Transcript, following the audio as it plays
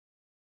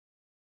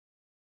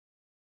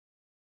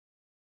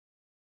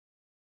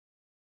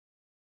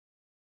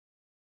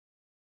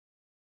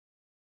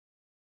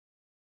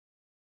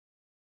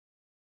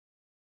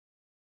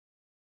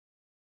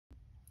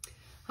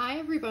Hi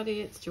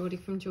everybody, it's Geordie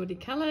from Geordie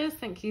Colours.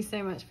 Thank you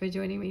so much for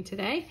joining me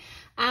today.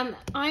 I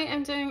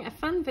am doing a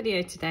fun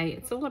video today.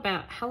 It's all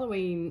about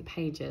Halloween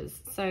pages.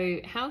 So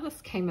how this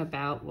came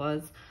about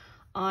was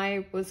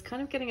I was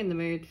kind of getting in the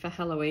mood for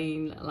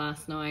Halloween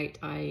last night.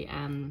 I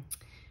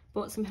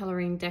bought some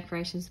Halloween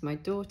decorations for my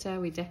daughter.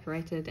 We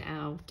decorated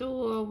our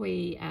door,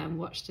 we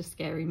watched a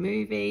scary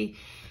movie,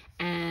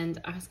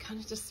 and I was kind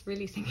of just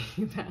really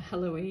thinking about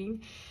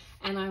Halloween.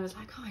 And I was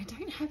like, oh, I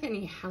don't have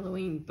any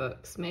Halloween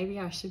books. Maybe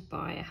I should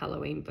buy a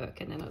Halloween book.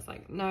 And then I was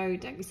like, no,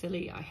 don't be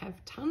silly. I have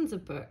tons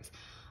of books.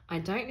 I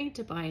don't need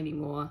to buy any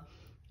more.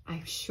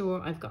 I'm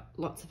sure I've got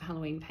lots of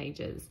Halloween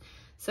pages.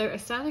 So I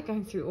started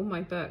going through all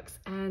my books,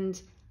 and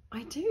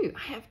I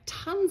have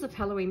tons of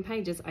Halloween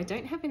pages. I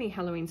don't have any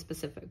Halloween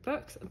specific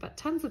books, but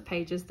tons of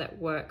pages that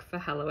work for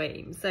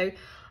Halloween. So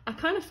I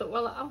kind of thought,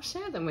 well, I'll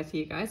share them with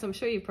you guys. I'm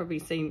sure you've probably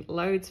seen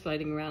loads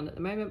floating around at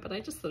the moment, but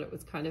I just thought it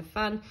was kind of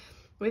fun.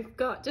 We've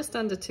got just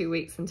under 2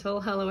 weeks until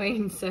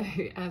Halloween, so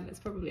it's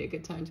probably a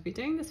good time to be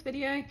doing this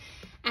video.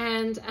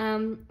 And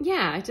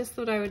yeah, I just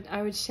thought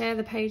I would share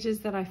the pages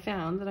that I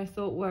found that I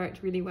thought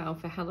worked really well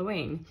for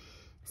Halloween.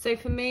 So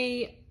for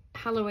me,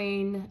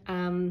 Halloween,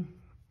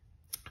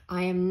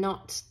 I am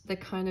not the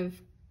kind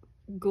of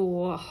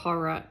gore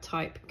horror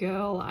type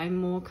girl. I'm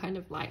more kind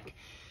of like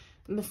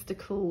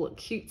mystical,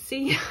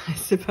 cutesy, I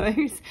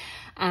suppose.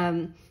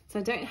 So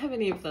I don't have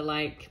any of the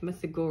like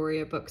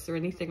Mythagoria books or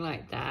anything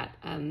like that.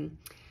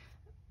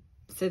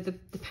 So the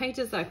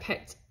pages I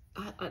picked,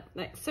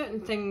 like certain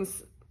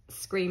things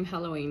scream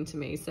Halloween to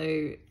me.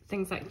 So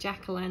things like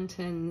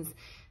jack-o'-lanterns,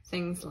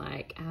 things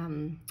like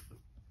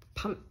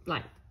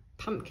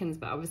pumpkins,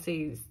 but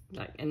obviously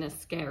like in a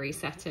scary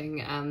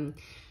setting.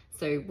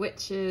 So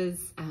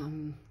witches,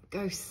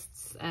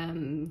 ghosts,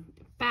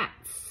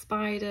 bats,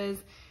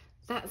 spiders,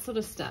 that sort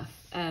of stuff.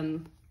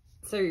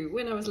 So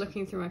when I was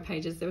looking through my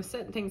pages, there were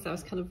certain things I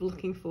was kind of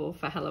looking for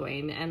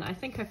Halloween, and I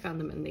think I found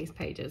them in these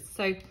pages.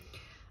 So I'm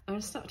going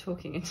to stop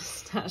talking and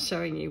just start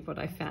showing you what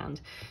I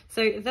found.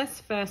 So this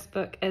first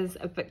book is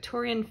a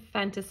Victorian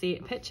fantasy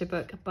picture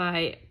book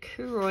by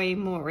Kuroi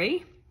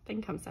Mori. I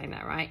think I'm saying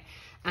that right.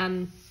 So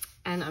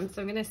I'm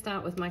going to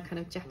start with my kind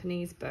of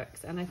Japanese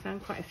books, and I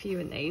found quite a few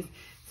in these.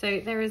 So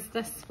there is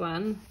this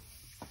one,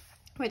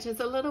 which is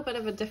a little bit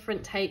of a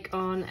different take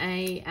on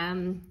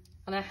a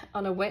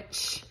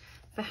witch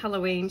for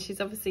Halloween. She's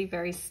obviously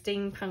very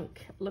steampunk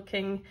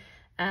looking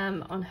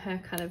on her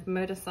kind of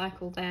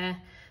motorcycle there,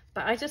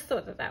 but I just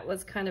thought that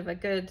was kind of a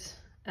good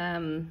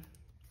fun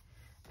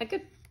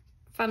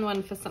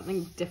one for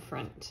something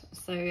different.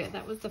 So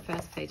that was the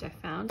first page I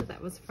found.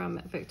 That was from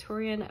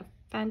Victorian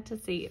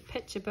Fantasy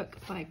Picture Book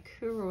by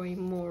Kuroi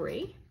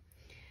Mori.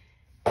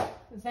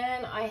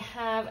 Then I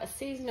have a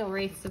Seasonal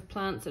Wreaths of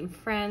Plants and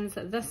Friends.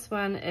 This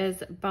one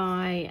is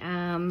by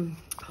I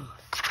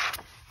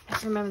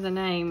can't remember the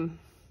name.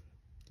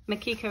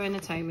 Makiko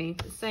Inatomi,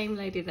 the same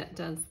lady that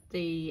does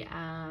the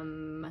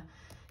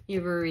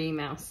Yururi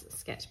Mouse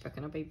sketchbook,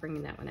 and I'll be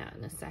bringing that one out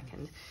in a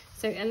second.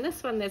 So in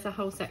this one, there's a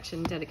whole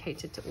section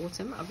dedicated to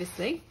autumn,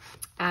 obviously,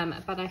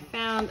 but I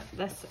found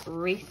this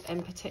wreath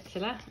in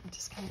particular. I'm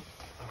just going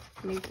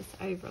to move this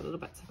over a little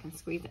bit so I can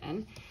squeeze it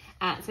in.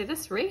 So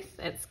this wreath,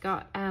 it's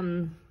got,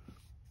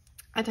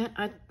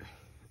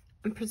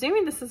 I'm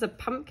presuming this is a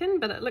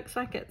pumpkin, but it looks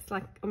like it's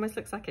like, almost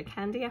looks like a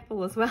candy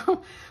apple as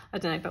well. I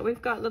don't know, but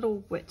we've got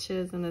little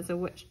witches, and there's a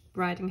witch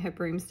riding her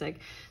broomstick.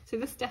 So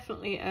this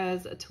definitely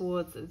is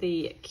towards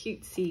the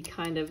cutesy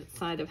kind of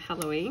side of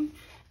Halloween.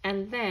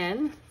 And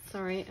then,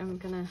 sorry, I'm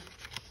gonna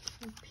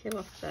peel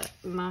off the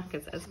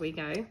markers as we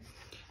go.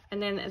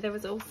 And then there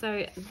was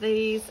also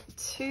these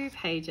two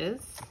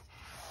pages.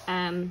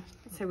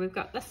 So we've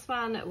got this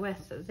one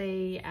with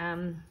the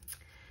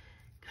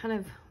kind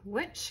of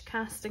witch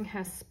casting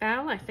her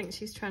spell. I think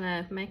she's trying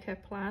to make her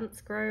plants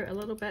grow a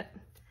little bit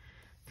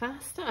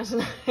faster, I don't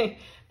know.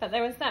 But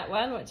there was that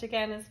one, which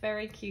again is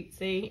very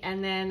cutesy,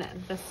 and then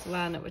this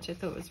one, which I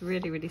thought was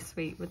really, really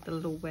sweet, with the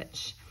little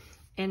witch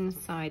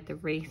inside the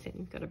wreath. And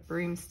you've got a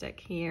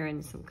broomstick here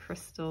and some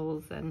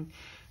crystals and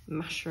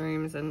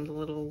mushrooms and a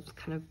little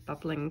kind of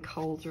bubbling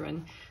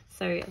cauldron.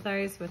 So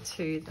those were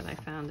two that I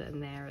found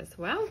in there as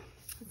well.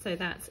 So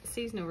that's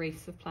Seasonal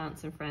Wreaths of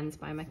Plants and Friends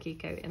by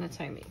Makiko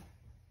Inatomi.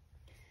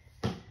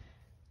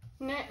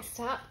 Next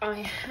up, I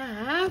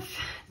have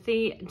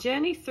the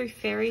Journey Through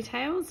Fairy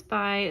Tales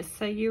by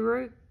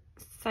Sayuriko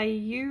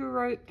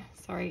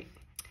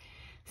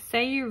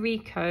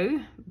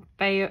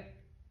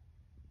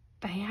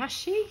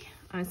Bayashi.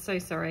 I'm so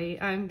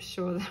sorry. I'm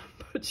sure that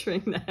I'm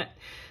butchering that.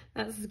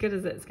 That's as good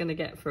as it's going to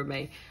get from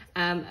me.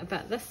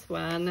 But this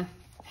one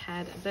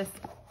had this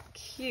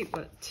cute,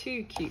 well,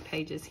 two cute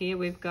pages here.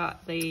 We've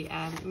got the,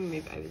 let me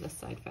move over this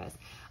side first.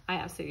 I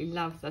absolutely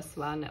love this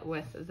one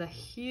with the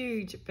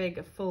huge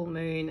big full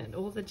moon and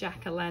all the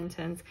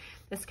jack-o'-lanterns,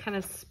 this kind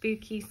of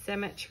spooky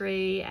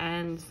cemetery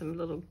and some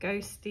little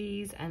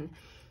ghosties and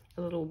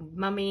a little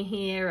mummy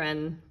here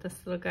and this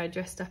little guy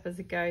dressed up as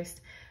a ghost.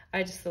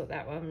 I just thought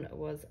that one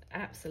was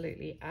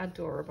absolutely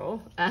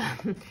adorable.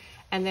 And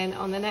then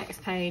on the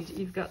next page,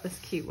 you've got this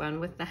cute one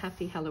with the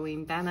Happy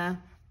Halloween banner.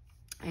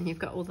 And you've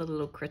got all the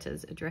little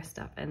critters dressed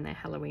up in their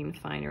Halloween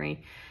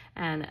finery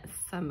and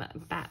some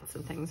bats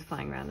and things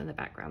flying around in the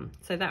background.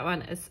 So that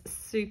one is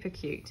super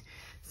cute.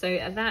 So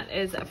that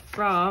is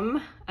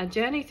from A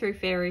Journey Through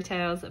Fairy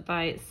Tales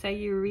by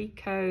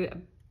Sayuriko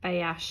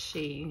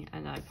Bayashi.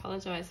 And I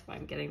apologize if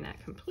I'm getting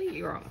that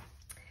completely wrong.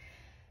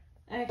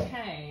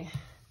 Okay,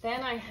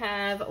 then I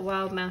have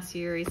Wild Mouse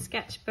Yuri's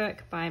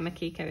sketchbook by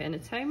Makiko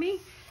Inatomi.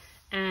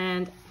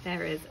 And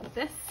there is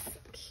this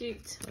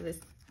cute, there's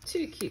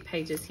two cute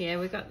pages here.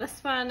 We've got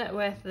this one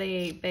with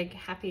the big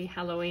happy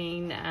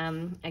Halloween,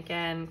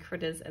 again,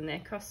 critters in their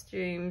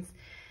costumes,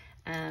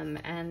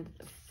 and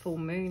full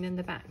moon in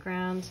the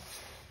background.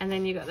 And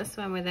then you've got this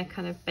one where they're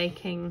kind of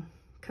baking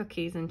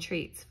cookies and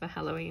treats for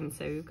Halloween.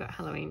 So we've got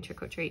Halloween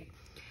trick or treat,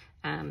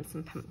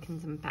 some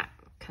pumpkins and bat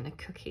kind of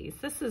cookies.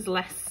 This is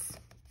less,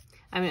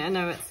 I mean, I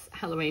know it's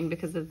Halloween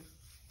because of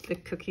the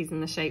cookies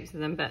and the shapes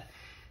of them, but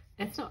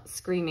it's not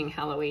screaming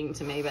Halloween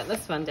to me, but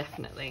this one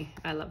definitely.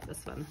 I love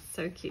this one.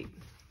 So cute.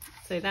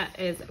 So that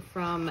is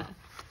from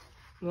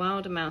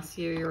Wild Mouse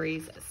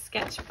Yuri's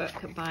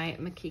sketchbook by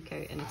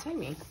Makiko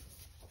Inatomi.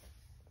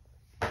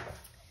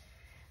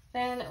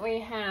 Then we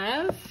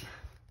have,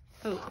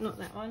 oh, not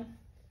that one.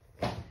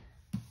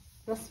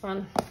 This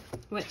one,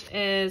 which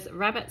is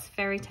Rabbit's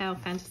Fairy Tale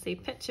Fantasy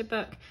Picture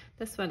Book.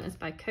 This one is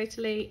by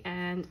Kotali,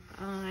 and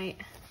I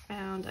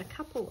found a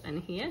couple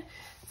in here.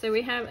 So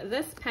we have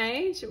this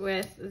page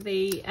with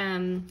the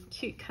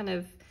cute kind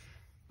of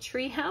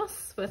tree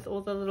house with all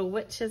the little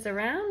witches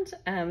around,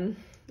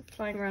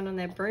 flying around on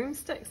their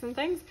broomsticks and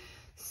things.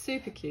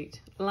 Super cute.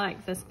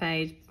 Like this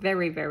page.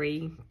 Very,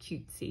 very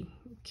cutesy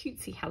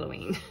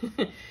Halloween.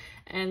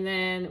 And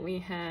then we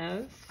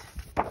have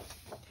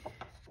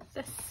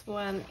this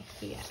one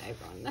here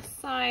over on this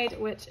side,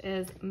 which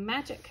is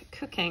Magic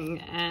Cooking.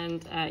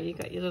 And you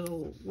got your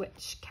little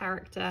witch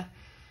character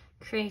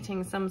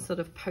creating some sort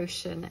of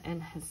potion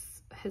in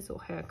his or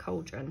her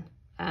cauldron.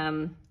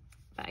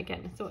 But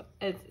again, I thought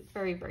it's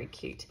very, very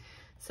cute.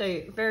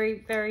 So very,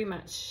 very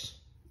much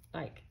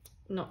like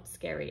not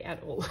scary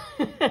at all,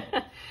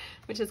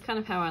 which is kind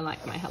of how I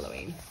like my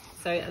Halloween.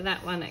 So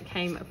that one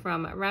came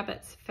from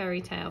Rabbit's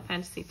Fairy Tale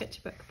Fantasy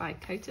Picture Book by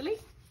Kotali.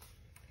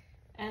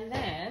 And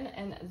then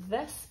in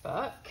this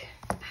book,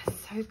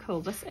 so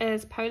cool. This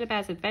is Polar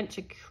Bear's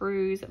Adventure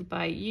Cruise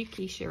by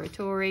Yuki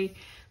Shiratori.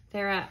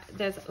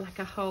 There's like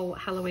a whole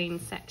Halloween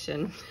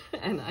section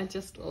and I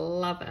just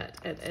love it.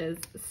 It is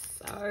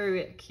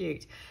so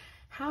cute.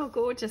 How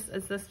gorgeous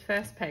is this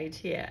first page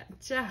here?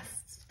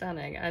 Just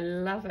stunning. I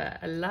love it.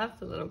 I love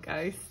the little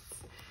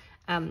ghosts.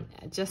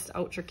 Just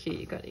ultra cute.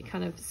 You've got your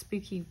kind of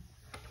spooky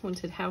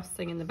haunted house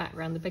thing in the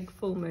background, the big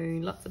full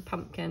moon, lots of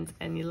pumpkins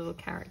and your little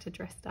character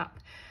dressed up.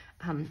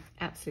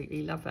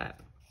 Absolutely love it.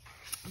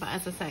 But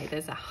as I say,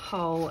 there's a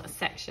whole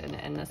section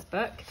in this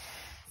book.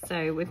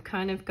 So we've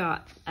kind of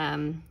got,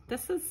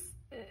 this is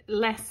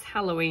less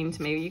Halloween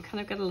to me. You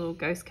kind of got a little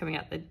ghost coming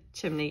up the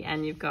chimney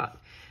and you've got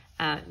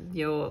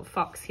your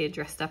fox here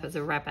dressed up as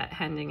a rabbit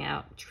handing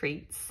out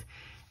treats.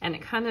 And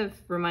it kind of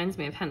reminds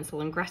me of Hansel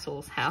and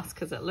Gretel's house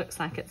because it looks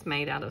like it's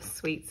made out of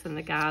sweets and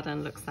the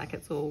garden looks like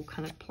it's all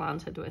kind of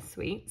planted with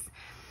sweets.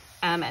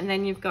 And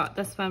then you've got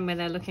this one where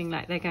they're looking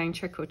like they're going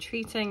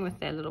trick-or-treating with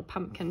their little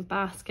pumpkin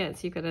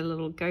baskets. You've got a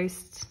little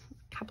ghost,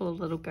 a couple of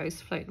little ghosts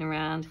floating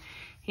around.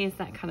 Here's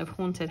that kind of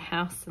haunted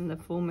house and the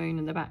full moon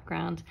in the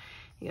background.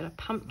 You got a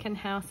pumpkin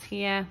house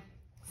here.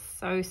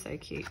 So, so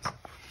cute.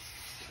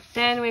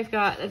 Then we've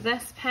got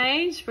this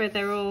page where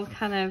they're all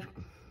kind of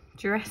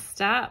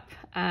dressed up.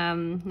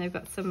 They've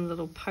got some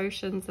little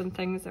potions and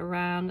things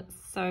around.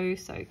 So,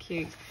 so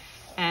cute.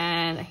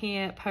 And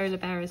here Polar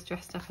Bear is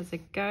dressed up as a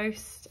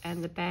ghost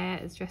and the bear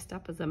is dressed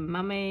up as a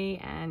mummy,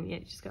 and yeah,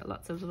 just got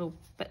lots of little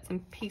bits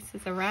and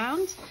pieces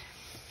around.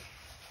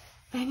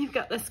 Then you've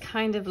got this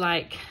kind of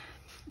like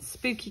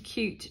spooky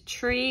cute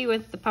tree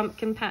with the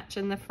pumpkin patch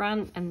in the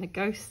front and the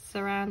ghosts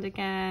around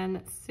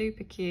again.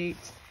 Super cute.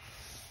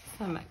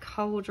 Some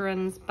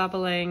cauldrons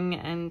bubbling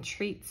and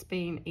treats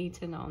being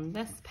eaten on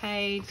this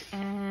page.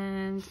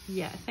 And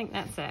yeah, I think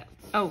that's it.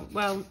 Oh,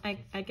 well,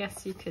 I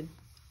guess you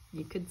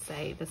could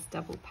say this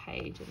double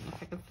page, and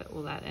if I can fit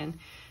all that in.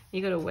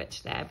 You got a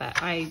witch there,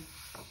 but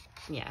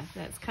yeah,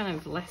 that's kind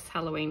of less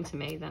Halloween to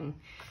me than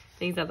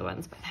these other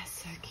ones, but they're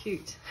so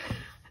cute.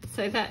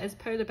 So that is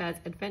Polar Bear's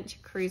Adventure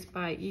Cruise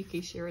by Yuki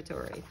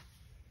Shiratori.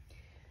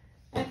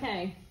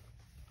 Okay,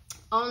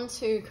 on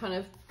to kind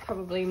of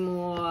probably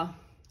more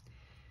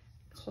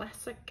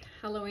classic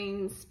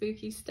Halloween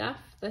spooky stuff.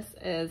 This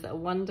is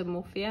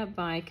Wondermorphia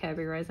by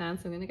Kirby Roseanne.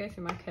 So I'm going to go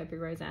through my Kirby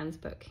Roseanne's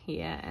book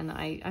here, and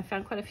I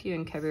found quite a few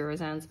in Kirby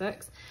Roseanne's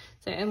books.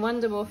 So in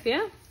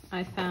Wondermorphia,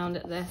 I found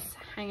this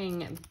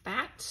hanging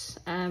bat.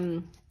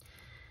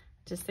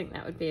 Just think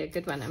that would be a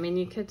good one. I mean,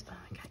 you could, oh,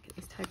 I can't get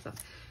these tags off.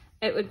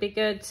 It would be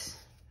good.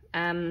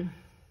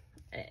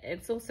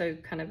 It's also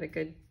kind of a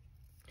good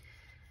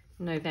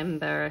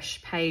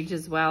November-ish page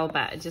as well,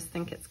 but I just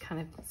think it's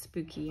kind of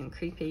spooky and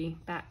creepy.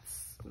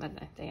 Bats, I don't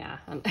know, they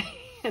are, aren't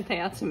they? They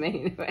are to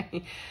me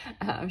anyway.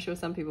 I'm sure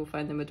some people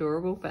find them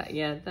adorable, but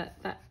yeah,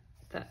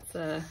 that's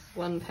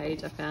one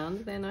page I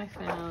found. Then I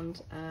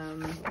found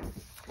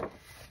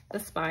the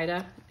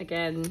spider,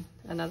 again,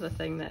 another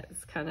thing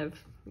that's kind of,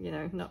 you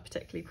know, not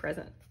particularly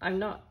present. I'm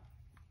not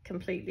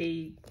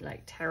completely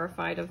like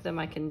terrified of them.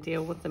 I can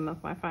deal with them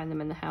if I find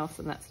them in the house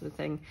and that sort of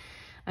thing.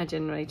 I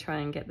generally try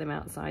and get them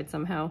outside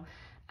somehow.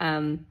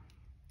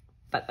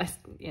 But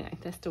you know,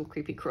 they're still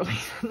creepy crawly,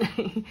 aren't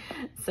they?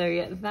 So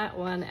yeah, that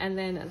one. And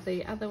then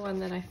the other one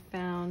that I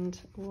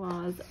found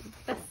was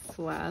this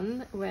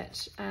one,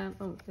 which,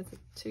 oh, there's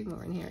two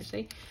more in here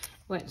actually,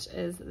 which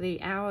is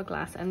the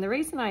hourglass. And the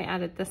reason I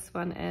added this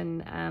one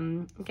in,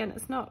 again,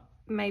 it's not,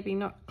 maybe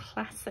not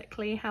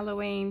classically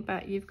Halloween,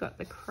 but you've got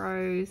the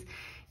crows,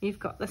 you've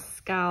got the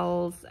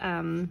skulls.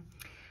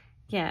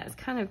 Yeah, it's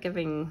kind of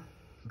giving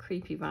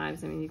creepy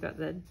vibes. I mean, you've got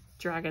the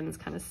dragons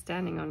kind of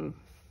standing on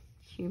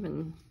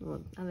human, or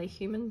are they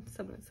human?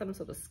 Some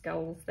sort of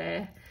skulls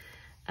there.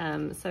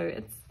 So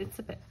it's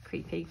a bit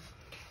creepy.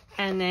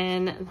 And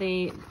then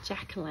the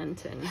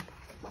jack-o'-lantern,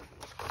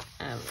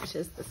 which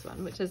is this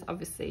one, which is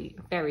obviously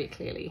very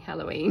clearly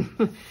Halloween,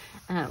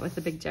 with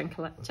the big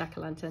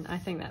jack-o'-lantern. I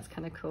think that's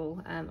kind of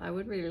cool. I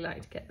would really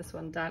like to get this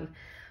one done.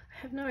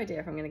 I have no idea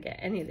if I'm going to get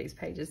any of these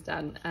pages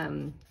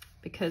done,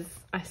 because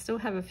I still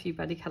have a few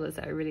buddy colours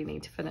that I really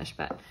need to finish,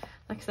 but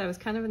like I said, I was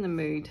kind of in the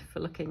mood for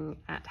looking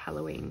at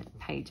Halloween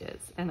pages,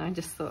 and I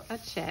just thought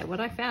I'd share what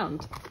I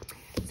found.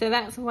 So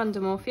that's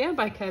Wondermorphia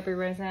by Kerby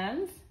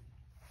Rosanes.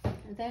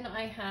 And then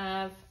I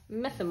have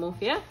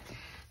Mythomorphia.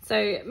 So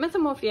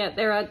Mythomorphia,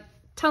 there are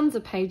tons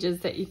of pages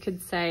that you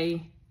could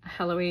say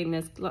Halloween.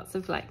 There's lots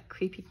of like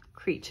creepy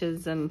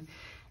creatures and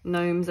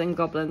gnomes and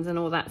goblins and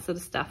all that sort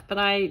of stuff, but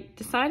I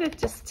decided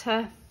just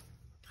to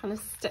kind of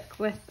stick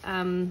with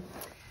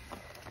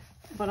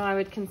what I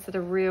would consider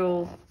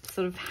real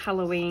sort of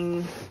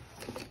Halloween,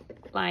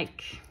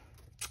 like,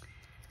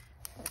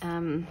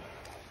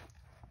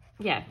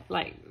 yeah,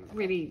 like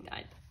really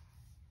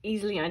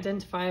easily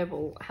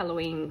identifiable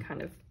Halloween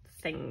kind of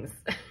things,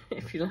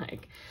 if you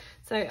like.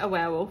 So a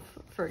werewolf,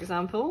 for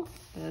example,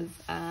 is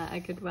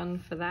a good one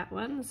for that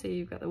one. So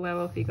you've got the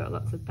werewolf, you've got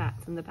lots of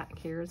bats in the back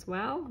here as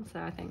well. So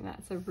I think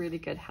that's a really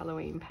good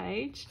Halloween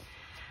page.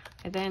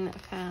 I then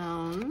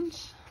found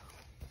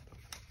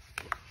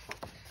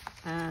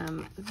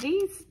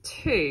these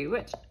two,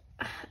 which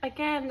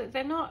again,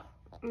 they're not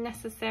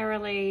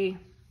necessarily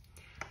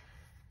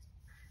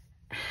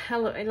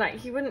Halloween,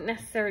 like you wouldn't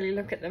necessarily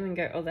look at them and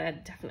go, oh, they're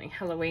definitely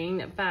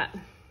Halloween, but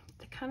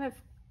they're kind of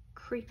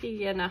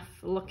creepy enough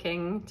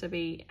looking to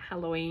be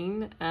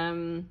Halloween.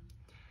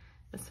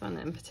 This one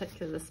in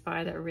particular, the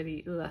spider,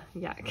 really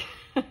yuck.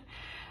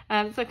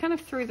 So I kind of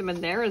threw them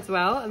in there as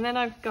well. And then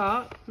I've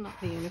got, not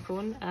the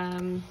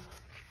unicorn,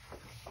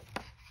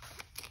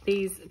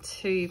 these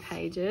two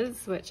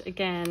pages, which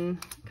again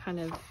kind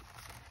of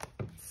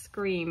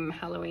scream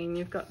Halloween.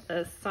 You've got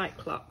the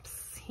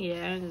Cyclops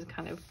here, it's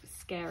kind of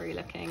scary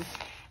looking,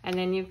 and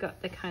then you've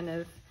got the kind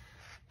of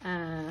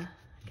I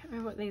can't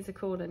remember what these are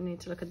called, I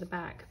need to look at the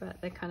back,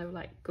 but they're kind of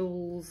like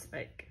ghouls,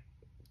 like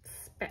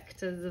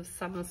spectres of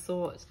some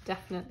sort,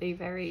 definitely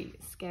very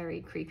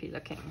scary, creepy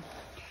looking.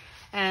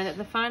 And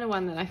the final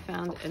one that I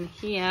found in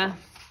here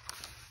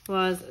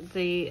was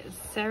the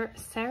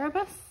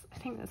Cerberus, I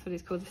think that's what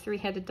he's called, the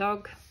three-headed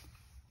dog.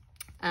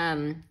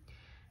 Again,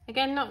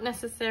 not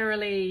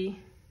necessarily,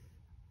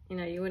 you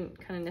know, you wouldn't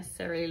kind of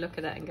necessarily look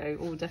at it and go,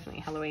 oh,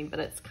 definitely Halloween, but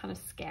it's kind of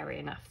scary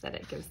enough that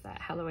it gives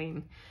that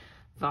Halloween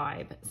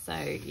vibe. So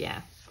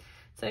yeah,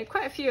 so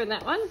quite a few in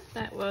that one.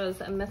 That was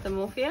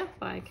Mythomorphia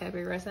by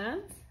Kerby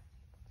Rosanes.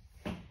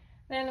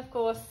 Then of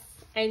course,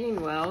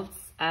 Alien Worlds.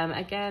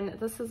 Again,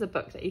 this is a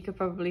book that you could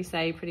probably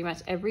say pretty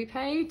much every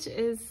page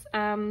is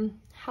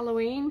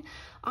Halloween.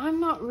 I'm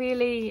not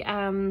really,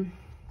 I don't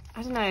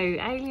know,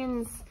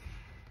 aliens,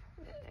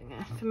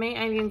 for me,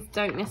 aliens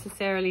don't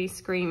necessarily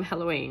scream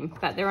Halloween,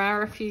 but there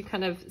are a few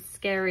kind of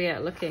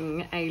scarier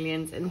looking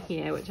aliens in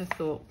here, which I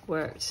thought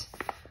worked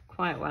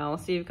quite well.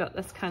 So you've got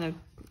this kind of,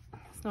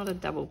 it's not a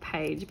double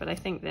page, but I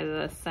think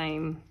they're the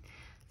same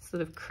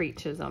sort of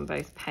creatures on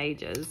both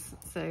pages.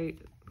 So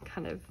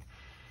kind of,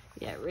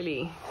 yeah,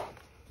 really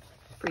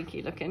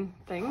freaky looking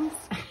things.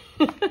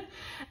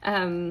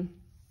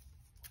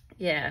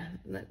 Yeah,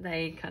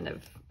 they kind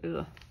of,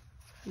 ugh,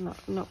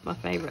 not my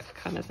favorite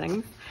kind of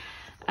things.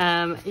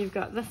 You've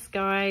got this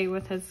guy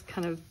with his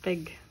kind of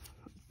big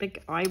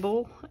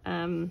eyeball.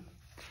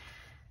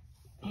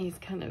 He's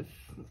kind of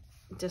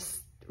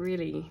just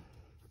really,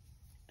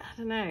 I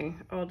don't know,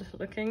 odd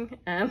looking.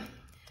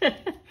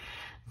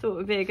 Thought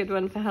would be a good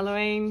one for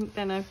Halloween.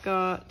 Then I've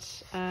got,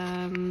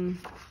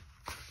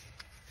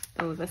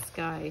 oh, this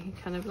guy,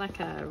 kind of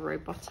like a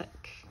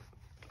robotic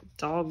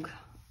dog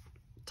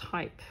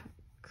type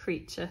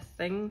creature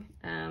thing,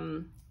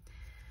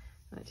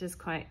 which is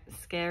quite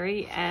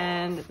scary.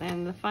 And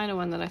then the final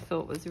one that I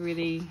thought was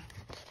really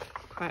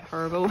quite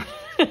horrible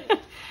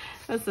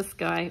There's this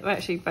guy, well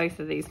actually both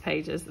of these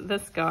pages,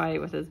 this guy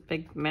with his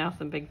big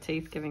mouth and big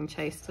teeth giving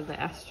chase to the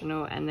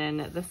astronaut, and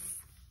then this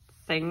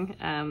thing,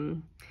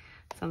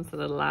 some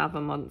sort of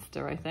lava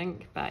monster I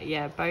think. But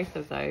yeah, both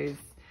of those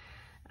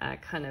are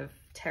kind of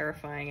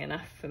terrifying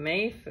enough for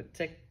me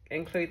to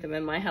include them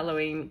in my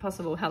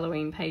possible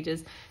Halloween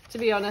pages. To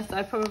be honest,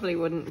 I probably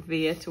wouldn't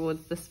veer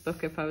towards this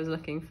book if I was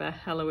looking for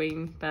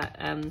Halloween, but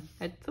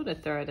I thought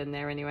I'd throw it in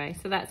there anyway.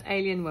 So that's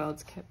Alien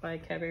Worlds by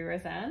Kirby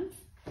Rosans.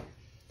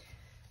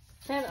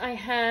 Then I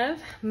have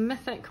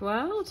Mythic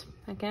World,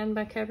 again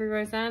by Kirby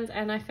Rosans,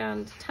 and I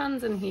found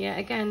tons in here.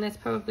 Again, there's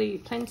probably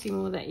plenty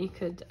more that you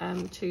could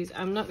choose.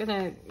 I'm not going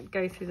to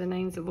go through the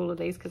names of all of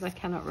these because I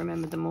cannot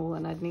remember them all,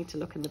 and I'd need to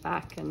look in the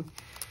back, and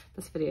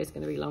this video is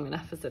going to be long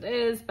enough as it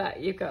is.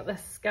 But you've got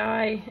this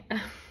sky,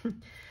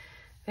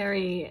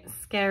 very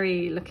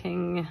scary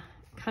looking,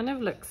 kind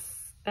of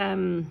looks, I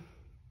don't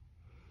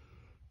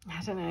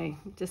know,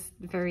 just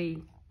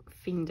very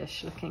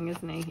fiendish looking,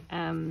 isn't he?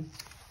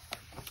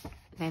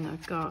 Then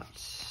I've got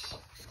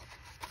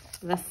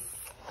this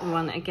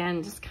one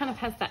again, just kind of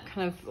has that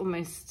kind of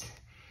almost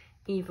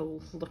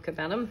evil look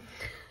about him.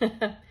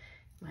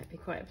 Might be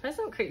quite a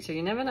pleasant creature,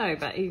 you never know,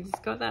 but he's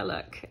got that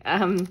look.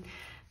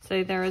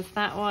 So there is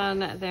that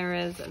one. There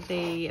is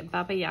the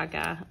Baba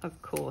Yaga,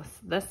 of course.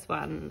 This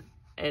one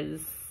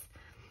is,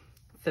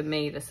 for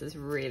me, this is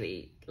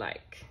really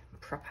like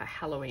proper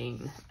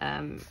Halloween.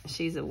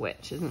 She's a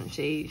witch, isn't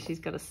she? She's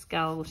got a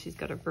skull, she's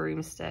got a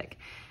broomstick,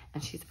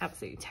 and she's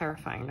absolutely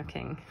terrifying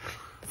looking.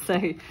 So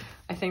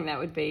I think that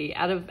would be,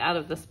 out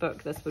of this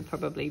book, this would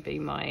probably be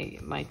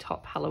my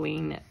top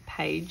Halloween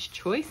page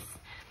choice.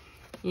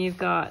 You've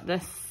got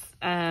this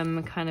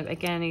kind of,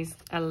 again, he's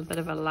a bit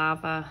of a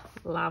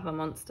lava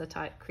monster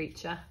type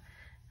creature.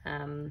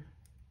 Another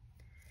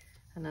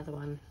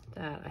one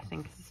that I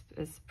think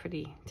is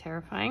pretty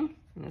terrifying,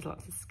 and there's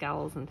lots of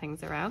skulls and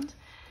things around.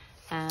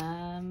 We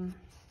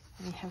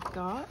have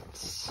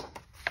got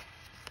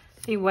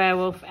the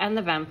werewolf and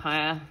the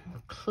vampire.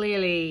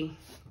 Clearly,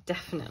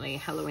 definitely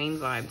Halloween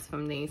vibes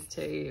from these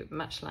two,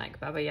 much like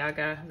Baba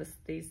Yaga.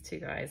 These two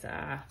guys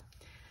are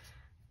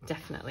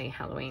definitely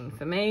Halloween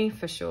for me,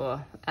 for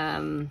sure.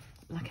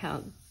 Look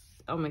how,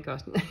 oh my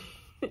god,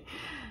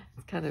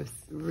 it's kind of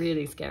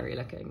really scary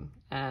looking.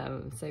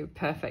 So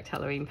perfect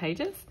Halloween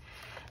pages.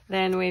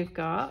 Then we've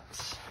got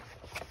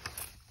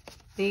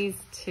these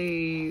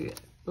two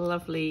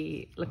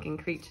lovely looking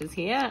creatures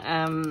here.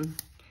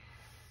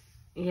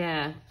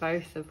 Yeah,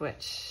 both of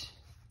which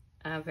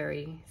are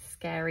very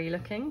scary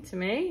looking to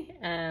me.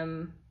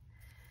 Don't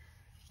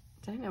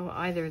know what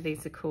either of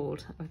these are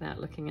called without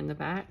looking in the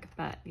back,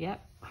 but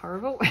yep,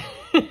 horrible.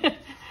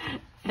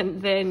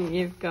 And then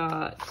you've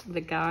got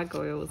the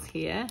gargoyles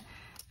here.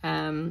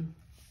 Again,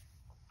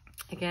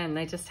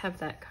 they just have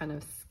that kind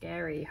of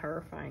scary,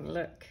 horrifying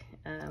look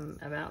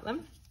about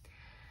them.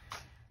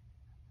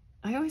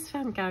 I always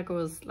found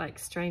gargoyles like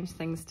strange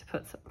things to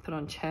put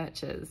on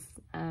churches.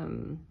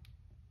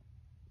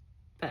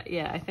 But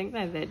yeah, I think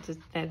they're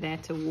there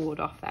to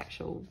ward off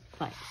actual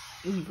like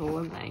evil,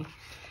 aren't they?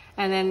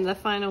 And then the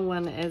final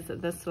one is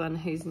this one,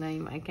 whose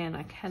name again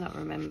I cannot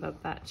remember,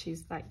 but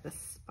she's like the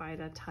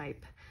spider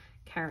type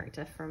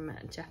character from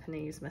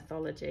Japanese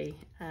mythology,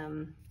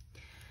 and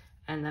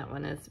that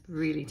one is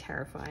really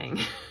terrifying.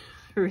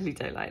 I really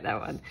don't like that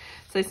one.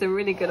 So some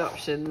really good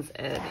options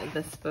in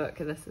this book.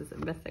 This is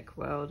Mythic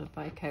World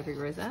by Kirby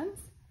Rosans.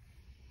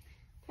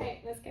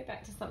 Okay, let's go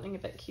back to something a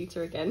bit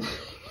cuter again.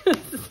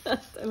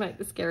 I like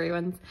the scary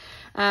ones.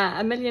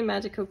 A Million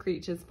Magical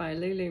Creatures by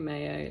Lulu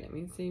Mayo. Let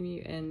me zoom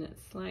you in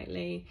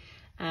slightly.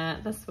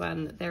 This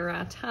one, there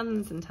are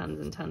tons and tons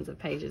and tons of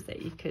pages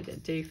that you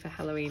could do for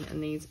Halloween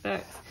in these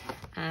books.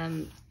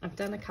 I've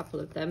done a couple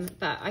of them,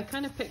 but I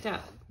kind of picked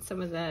out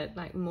some of the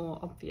like more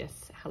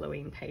obvious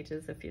Halloween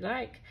pages, if you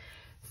like.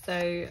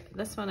 So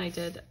this one I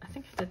think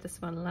I did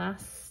this one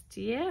last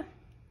year.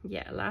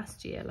 Yeah,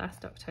 last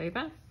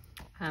October.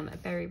 A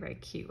very, very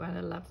cute one. I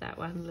love that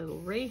one. Little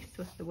wreath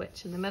with the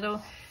witch in the middle.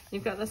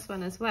 You've got this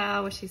one as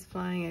well, where she's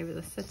flying over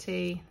the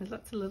city. There's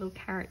lots of little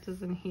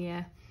characters in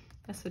here.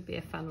 This would be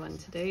a fun one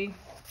to do.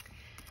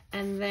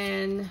 And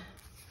then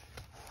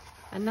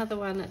another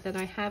one that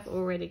I have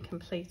already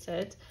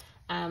completed,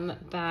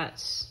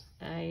 but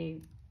a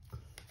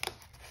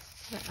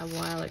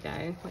while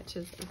ago, which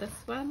is this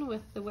one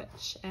with the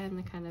witch and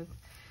the kind of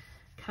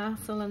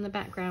castle in the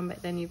background,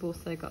 but then you've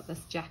also got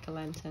this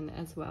jack-o'-lantern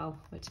as well,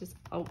 which is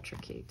ultra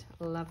cute.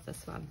 Love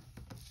this one.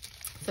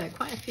 So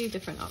quite a few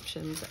different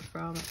options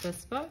from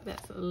this book.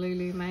 That's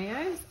Lulu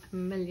Mayo's A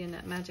Million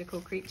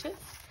Magical Creatures.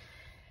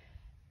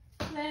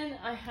 Then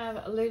I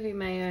have Lulu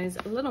Mayo's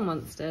Little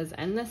Monsters,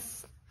 and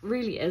this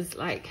really is,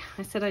 like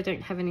I said, I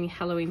don't have any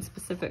Halloween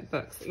specific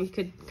books. You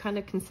could kind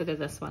of consider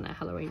this one a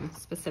Halloween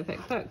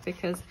specific book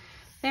because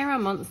there are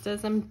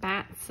monsters and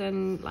bats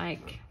and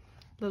like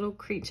little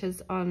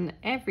creatures on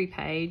every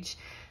page.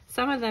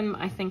 Some of them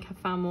I think are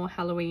far more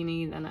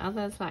Halloween-y than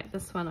others, like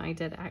this one I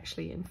did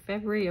actually in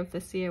February of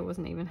this year. It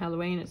wasn't even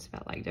Halloween, it's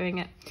felt like doing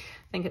it.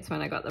 I think it's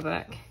when I got the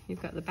book.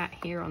 You've got the bat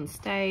here on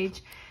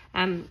stage.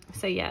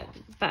 So yeah,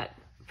 but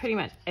pretty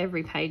much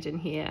every page in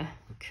here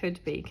could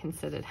be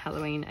considered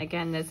Halloween.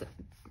 Again, there's,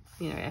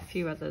 you know, a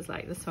few others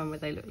like this one where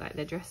they look like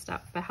they're dressed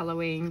up for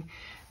Halloween.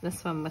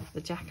 This one with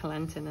the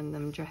jack-o'-lantern and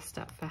them dressed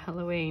up for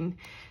Halloween.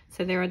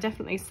 So there are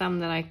definitely some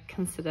that I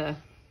consider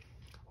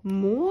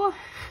more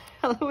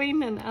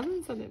Halloween than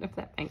others. I don't know if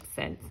that makes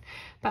sense,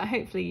 but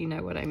hopefully you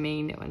know what I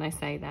mean when I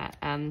say that.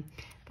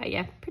 But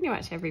yeah, pretty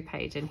much every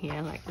page in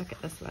here, like look at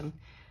this one.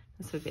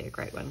 This would be a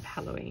great one for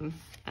Halloween.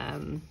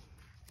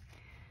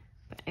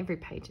 But every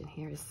page in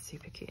here is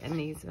super cute, and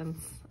these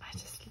ones,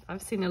 I've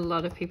seen a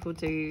lot of people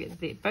do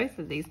both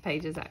of these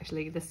pages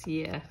actually this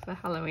year for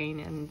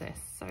Halloween, and they're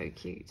so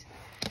cute.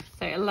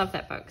 So I love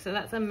that book. So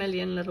that's A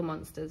Million Little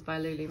Monsters by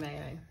Lulu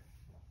Mayo.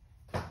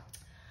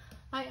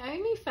 I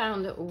only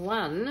found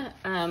one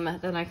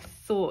that I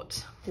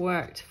thought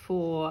worked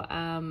for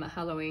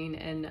Halloween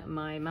in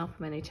my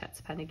Malpomene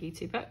Chats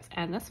Panagiti books,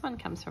 and this one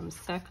comes from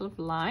Circle of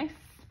Life,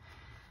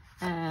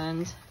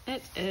 and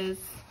it is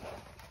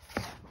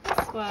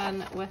this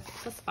one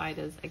with the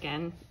spiders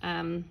again.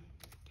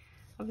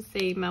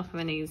 Obviously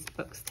Malpomene's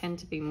books tend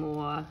to be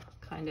more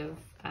kind of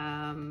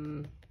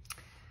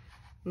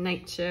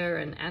nature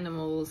and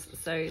animals,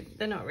 so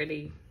they're not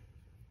really,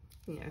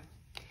 you know,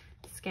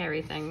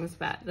 scary things,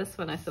 but this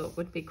one I thought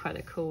would be quite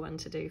a cool one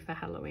to do for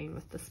Halloween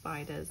with the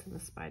spiders and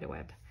the spider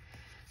web.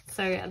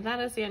 So that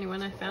is the only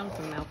one I found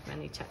from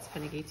Malpomene Chats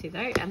Panagiti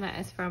though, and that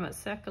is from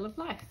Circle of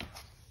Life.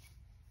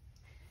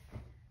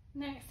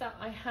 Next up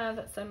I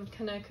have some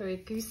Kanoko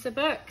Egusa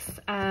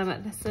books.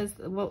 This is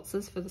the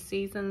Waltzes for the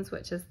Seasons,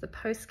 which is the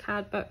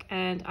postcard book,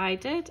 and I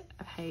did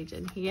a page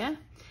in here.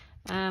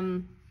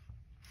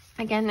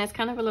 Again, there's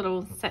kind of a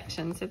little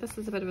section, so this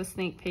is a bit of a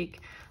sneak peek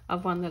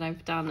of one that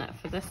I've done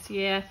for this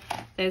year.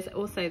 There's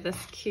also this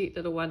cute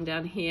little one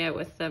down here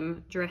with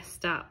them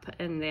dressed up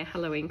in their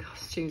Halloween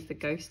costumes. The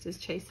ghost is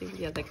chasing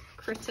the other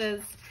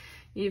critters.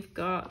 You've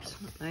got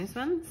those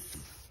ones,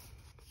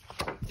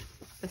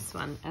 this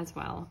one as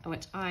well,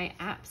 which I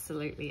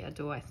absolutely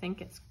adore. I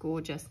think it's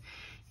gorgeous.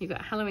 You've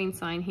got a Halloween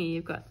sign here,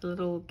 you've got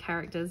little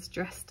characters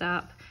dressed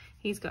up.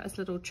 He's got his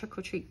little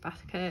trick-or-treat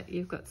bucket.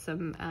 You've got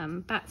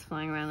some bats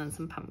flying around and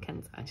some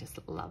pumpkins. I just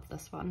love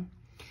this one.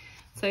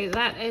 So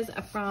that is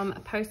from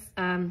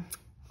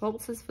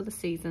Waltzes for the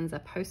Seasons, a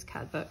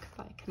postcard book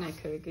by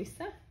Kanoko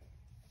Egusa.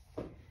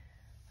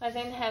 I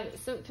then have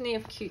Symphony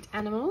of Cute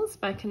Animals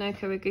by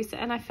Kanoko Egusa,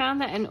 and I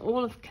found that in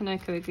all of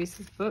Kanoko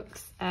Egusa's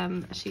books,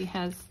 she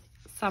has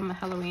some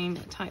Halloween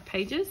type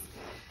pages.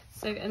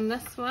 So in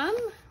this one,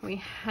 we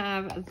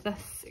have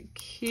this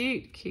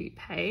cute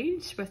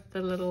page with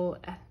the little,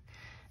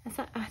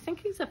 I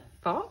think he's a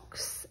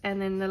fox,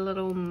 and then the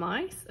little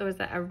mice, or is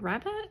that a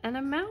rabbit and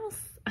a mouse?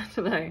 I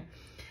don't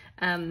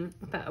know.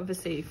 But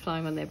obviously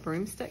flying on their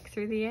broomstick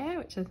through the air,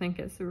 which I think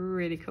is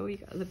really cool. You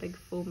got the big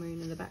full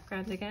moon in the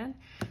background again.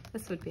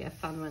 This would be a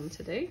fun one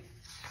to do.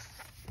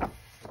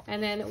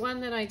 And then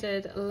one that I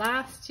did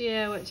last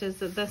year, which is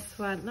this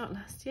one, not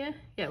last year,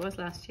 yeah, it was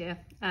last year,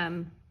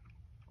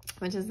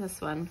 which is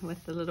this one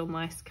with the little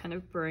mice kind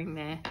of brewing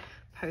their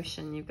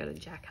potion. You've got a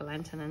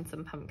jack-o'-lantern and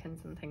some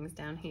pumpkins and things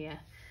down here.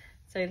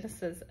 So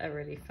this is a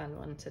really fun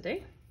one to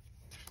do.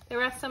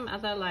 There are some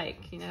other,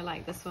 like, you know,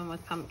 like this one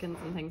with pumpkins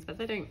and things, but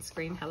they don't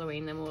scream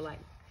Halloween. They're more like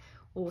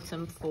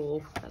autumn,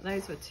 fall. But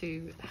those were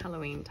two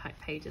Halloween type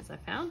pages I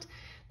found.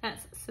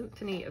 That's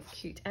Symphony of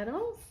Cute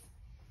Animals.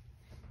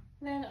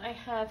 Then I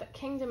have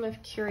Kingdom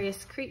of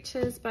Curious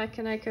Creatures by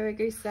Kanoko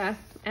Egusa.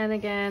 And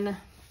again,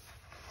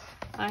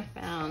 I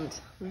found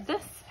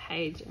this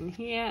page in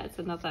here. It's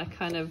another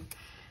kind of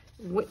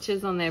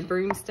witches on their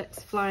broomsticks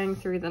flying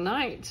through the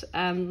night.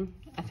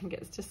 I think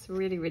it's just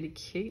really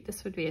cute.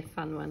 This would be a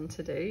fun one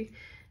to do.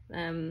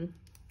 Kind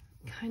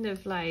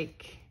of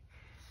like,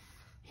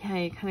 yeah,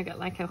 you kind of got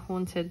like a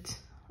haunted,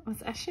 well,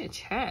 it's actually a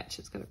church.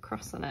 It's got a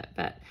cross on it,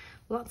 but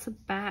lots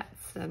of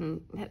bats,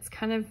 and it's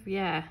kind of,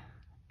 yeah,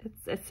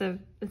 it's a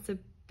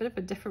bit of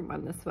a different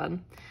one, this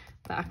one,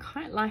 but I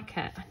quite like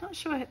it. I'm not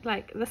sure,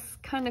 like, this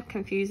kind of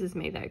confuses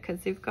me though,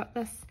 because you've got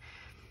this,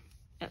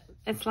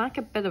 it's like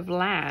a bit of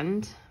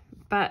land,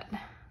 but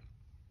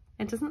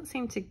it doesn't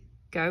seem to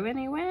go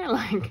anywhere.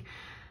 Like,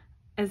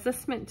 is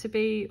this meant to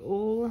be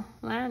all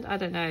land? I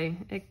don't know.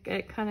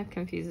 It kind of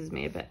confuses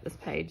me a bit, this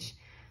page.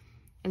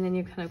 And then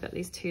you've kind of got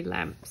these two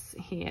lamps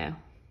here,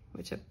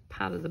 which are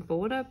part of the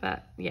border,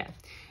 but yeah.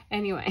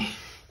 Anyway,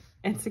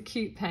 it's a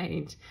cute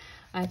page.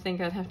 I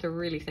think I'd have to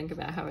really think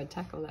about how I'd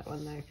tackle that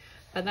one though.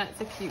 But that's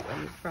a cute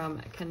one from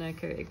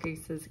Kanoko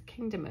Egusa's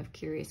Kingdom of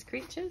Curious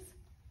Creatures.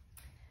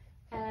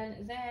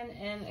 And then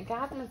in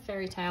Garden of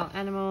Fairy Tale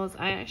Animals,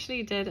 I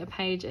actually did a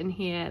page in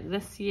here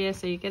this year,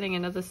 so you're getting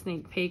another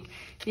sneak peek.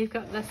 You've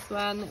got this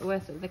one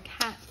with the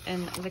cat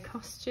in the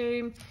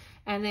costume,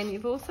 and then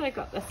you've also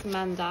got this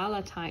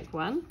mandala type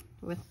one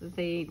with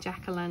the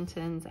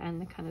jack-o'-lanterns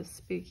and the kind of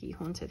spooky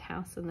haunted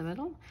house in the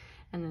middle,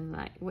 and then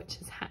like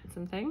witches' hats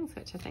and things,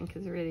 which I think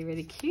is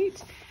really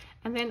cute.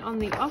 And then on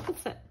the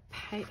opposite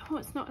page, oh,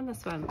 it's not in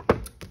this one.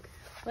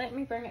 Let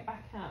me bring it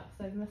back out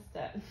because I've missed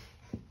it.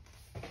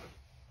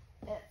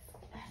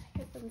 I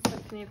think it's in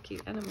Symphony of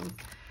Cute Animals.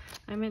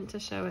 I meant to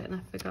show it and I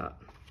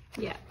forgot.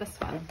 Yeah, this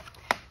one,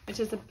 which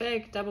is a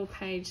big double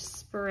page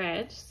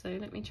spread. So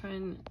let me try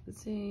and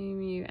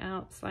zoom you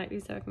out slightly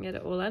so I can get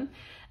it all in.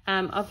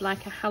 Of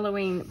like a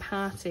Halloween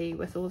party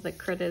with all the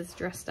critters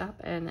dressed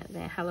up in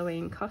their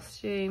Halloween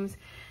costumes,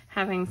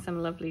 having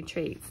some lovely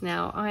treats.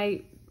 Now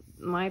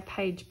my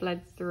page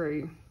bled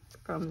through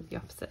from the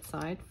opposite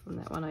side from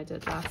that one I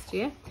did last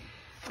year.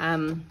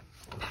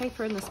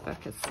 Paper in this book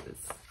is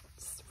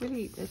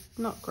really, it's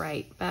not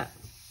great, but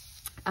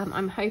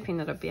I'm hoping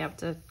that I'll be able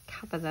to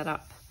cover that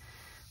up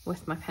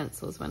with my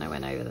pencils when I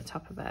went over the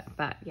top of it.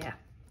 But yeah,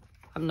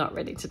 I'm not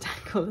ready to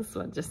tackle this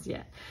one just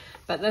yet.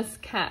 But this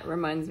cat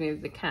reminds me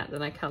of the cat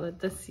that I coloured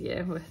this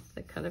year with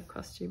the kind of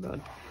costume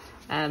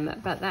on.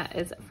 But that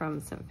is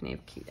from Symphony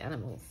of Cute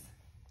Animals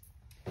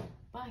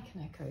by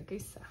Kaneko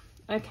Gusa.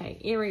 Okay,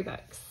 Eerie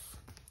Books.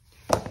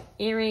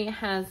 Eerie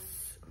has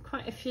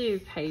quite a few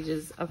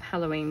pages of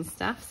Halloween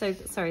stuff. So,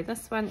 sorry,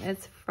 this one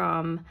is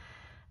from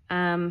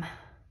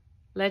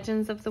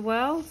Legends of the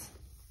World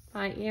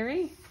by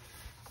Eerie.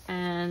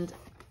 And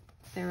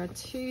there are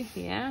two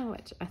here,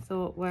 which I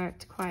thought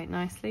worked quite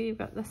nicely. You've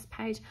got this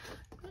page.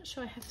 I'm not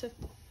sure, I have to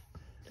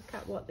look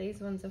at what these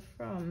ones are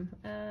from.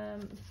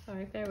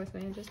 Sorry, bear with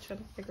me. I'm just trying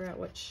to figure out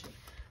which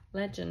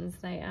legends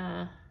they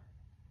are.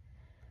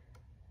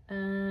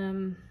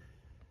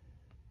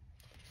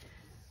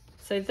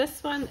 So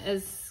this one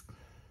is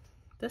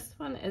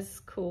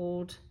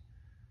called,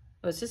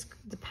 well, it's just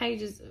the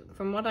pages,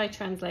 from what I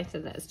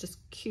translated, that it's just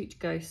cute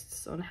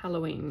ghosts on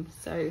Halloween.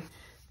 So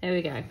there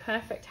we go,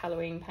 perfect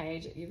Halloween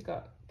page. You've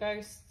got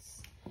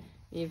ghosts,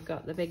 you've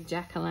got the big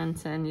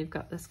jack-o'-lantern, you've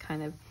got this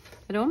kind of,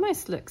 it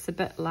almost looks a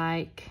bit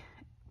like,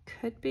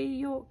 could be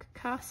York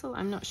Castle,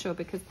 I'm not sure,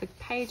 because the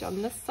page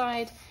on this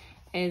side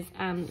is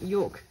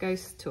York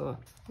Ghost Tour,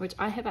 which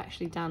I have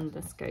actually done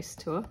this ghost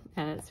tour,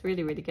 and it's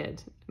really, really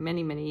good,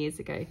 many, many years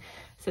ago.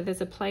 So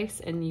there's a place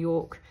in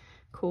York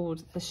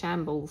called the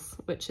Shambles,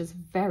 which is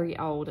very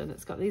old, and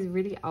it's got these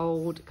really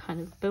old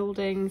kind of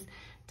buildings,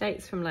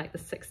 dates from like the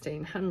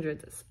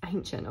 1600s. It's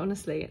ancient,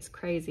 honestly, it's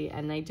crazy.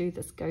 And they do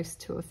this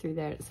ghost tour through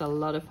there. It's a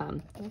lot of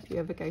fun. If you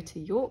ever go to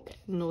York,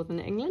 Northern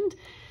England,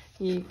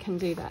 you can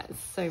do that.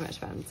 It's so much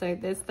fun. So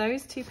there's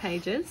those two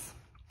pages.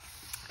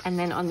 And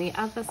then on the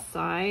other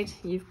side,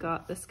 you've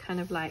got this kind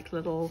of like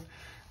little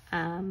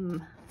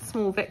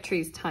small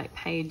victories type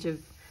page of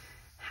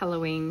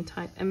Halloween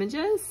type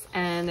images.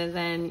 And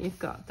then you've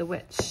got the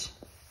witch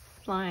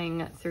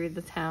flying through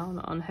the town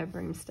on her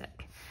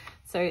broomstick.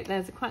 So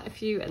there's quite a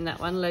few in that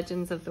one,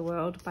 Legends of the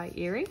World by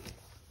Eerie.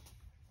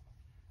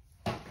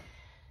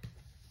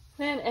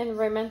 Then in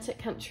Romantic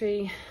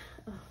Country,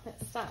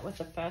 let's start with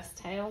the first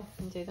tale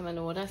and do them in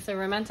order. So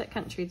Romantic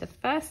Country, the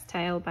first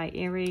tale by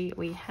Eerie,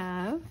 we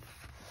have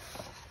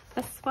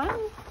this one,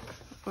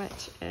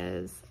 which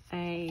is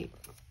a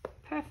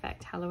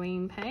perfect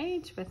Halloween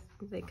page with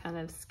the kind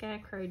of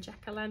scarecrow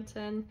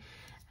jack-o'-lantern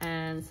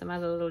and some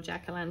other little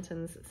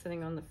jack-o'-lanterns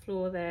sitting on the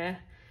floor there.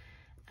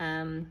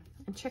 And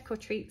trick or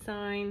treat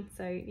sign.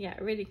 So yeah,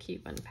 a really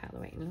cute one for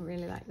Halloween. I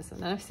really like this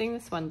one. And I've seen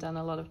this one done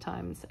a lot of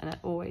times and it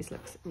always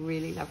looks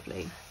really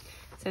lovely.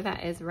 So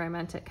that is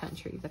Romantic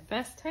Country, the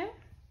first tale.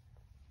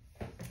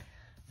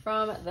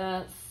 From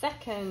the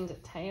second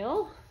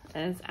tale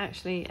is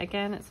actually,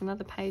 again, it's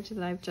another page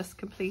that I've just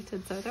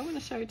completed, so I don't want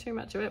to show too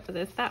much of it, but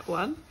there's that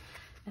one.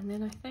 And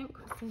then I think,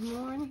 was there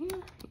more in here?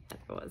 Yeah,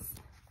 there was.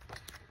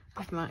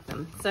 I've marked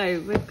them.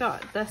 So we've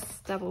got this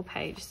double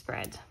page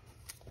spread,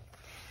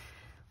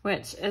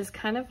 which is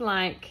kind of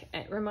like,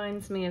 it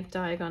reminds me of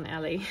Diagon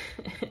Alley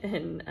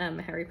in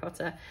Harry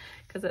Potter,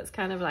 because it's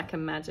kind of like a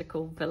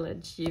magical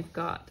village. You've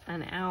got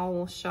an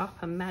owl shop,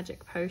 a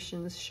magic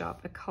potions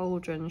shop, a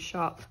cauldron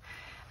shop,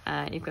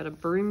 you've got a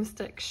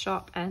broomstick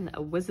shop and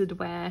a wizard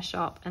wear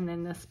shop, and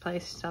then this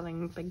place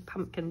selling big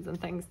pumpkins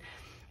and things.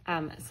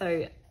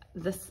 So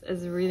this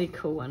is a really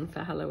cool one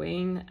for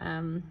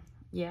Halloween.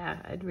 Yeah,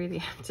 I'd really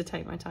have to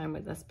take my time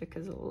with this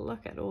because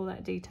look at all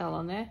that detail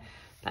on there.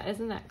 But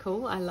isn't that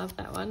cool? I love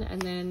that one.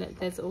 And then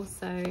there's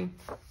also,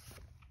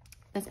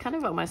 there's kind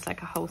of almost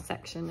like a whole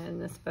section in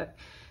this book.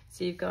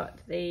 So you've got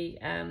the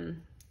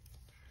kind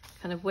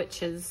of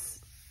witch's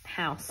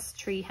house,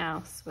 tree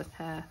house with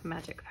her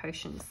magic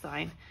potion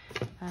sign.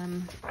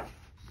 And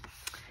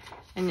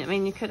I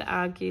mean, you could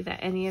argue that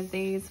any of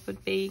these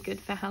would be good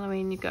for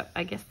Halloween. You've got,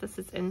 I guess this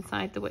is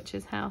inside the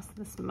witch's house.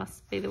 This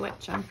must be the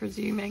witch, I'm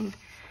presuming.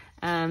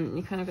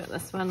 You kind of got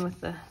this one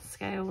with the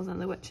scales and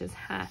the witch's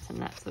hat and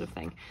that sort of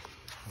thing.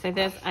 So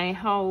there's a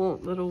whole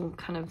little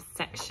kind of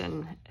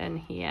section in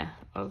here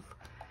of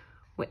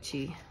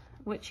witchy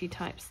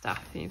type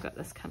stuff. And you've got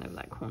this kind of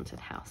like haunted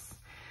house.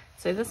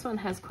 So this one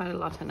has quite a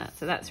lot in it.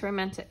 So that's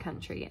Romantic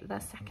Country, the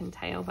second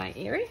tale by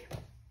Eerie.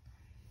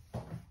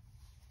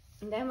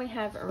 And then we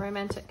have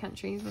Romantic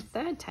Country, the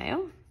third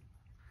tale,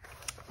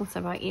 also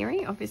by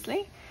Eerie,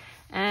 obviously.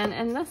 And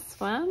in this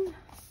one,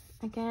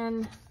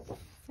 again,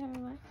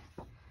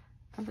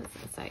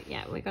 so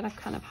yeah, we've got a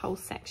kind of whole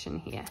section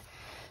here.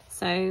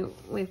 So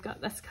we've got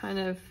this kind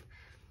of,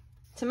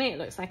 to me it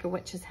looks like a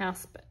witch's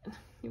house, but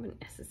you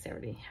wouldn't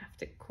necessarily have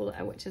to call it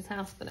a witch's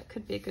house, but it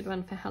could be a good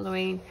one for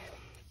Halloween.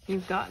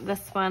 You've got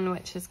this one,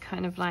 which is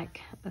kind of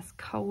like this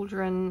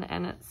cauldron,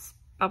 and it's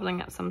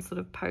bubbling up some sort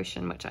of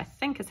potion, which I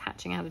think is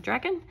hatching out a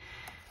dragon.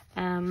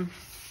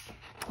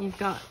 You've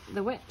got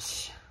the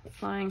witch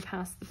flying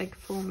past the big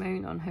full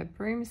moon on her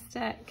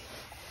broomstick.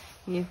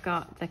 You've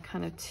got the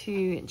kind of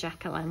two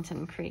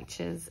jack-o'-lantern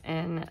creatures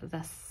in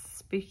the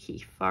spooky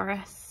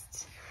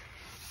forest.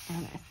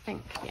 And I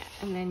think, yeah,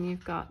 and then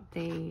you've got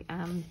the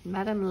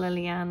Madame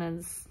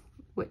Liliana's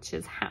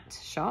witch's hat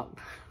shop,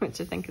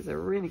 which I think is a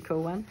really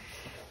cool one.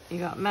 You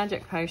got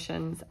magic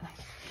potions.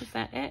 Is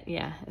that it?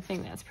 Yeah, I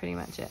think that's pretty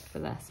much it for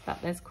this,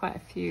 but there's quite a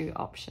few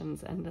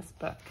options in this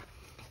book.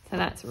 So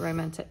that's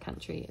Romantic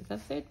Country, The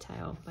Third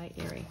Tale by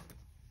Erie.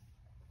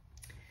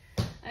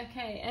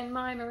 Okay, in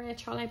my Maria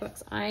Trolle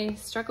books, I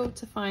struggled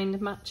to find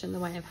much in the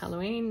way of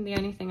Halloween. The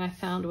only thing I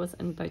found was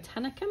in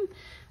Botanicum,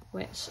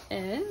 which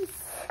is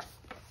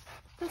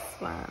this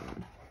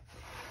one.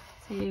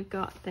 So you've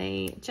got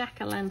the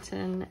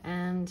jack-o'-lantern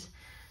and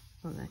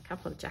well, a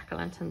couple of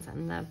jack-o'-lanterns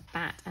and the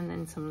bat, and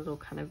then some little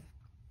kind of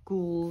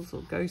ghouls or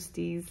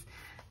ghosties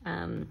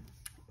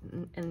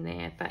in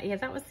there. But yeah,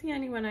 that was the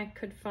only one I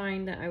could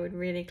find that I would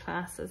really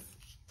class as,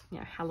 you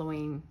know,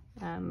 Halloween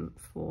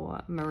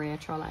for Maria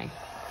Trolle.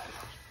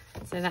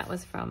 So that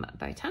was from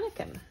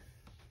Botanicum.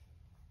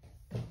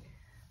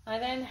 I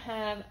then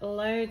have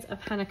loads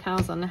of Hannah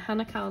Carlzon.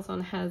 Hannah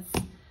Carlzon has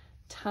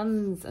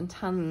tons and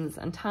tons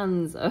and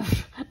tons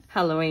of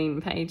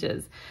Halloween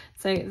pages.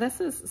 So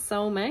this is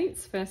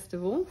Soulmates, first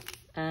of all,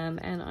 and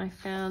I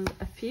found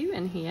a few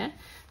in here.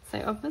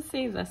 So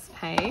obviously this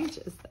page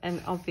is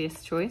an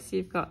obvious choice.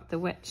 You've got the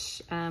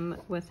witch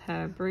with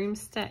her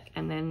broomstick,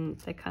 and then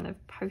the kind of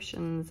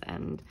potions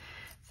and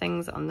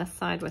things on this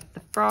side with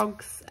the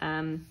frogs.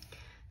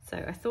 So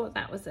I thought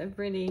that was a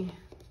really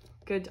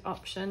good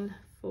option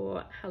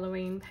for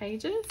Halloween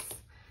pages.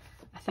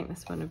 I think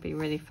this one would be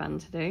really fun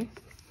to do.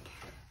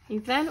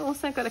 You've then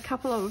also got a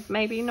couple of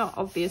maybe not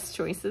obvious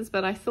choices,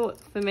 but I thought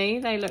for me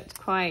they looked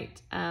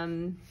quite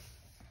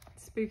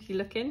spooky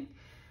looking.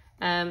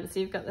 So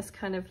you've got this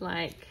kind of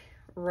like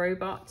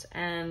robot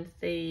and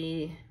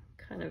the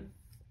kind of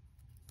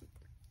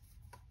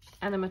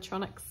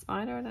animatronic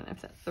spider. I don't know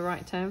if that's the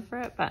right term for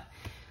it, but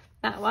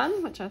that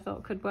one, which I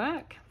thought could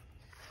work.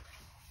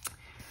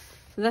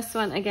 This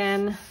one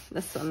again,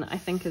 this one I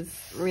think is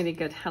really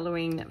good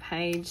Halloween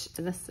page.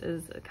 This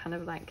is kind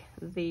of like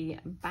the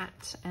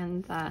bat,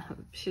 and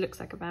she looks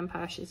like a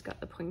vampire. She's got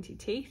the pointy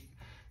teeth.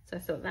 So I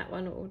thought that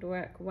one would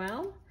work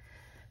well.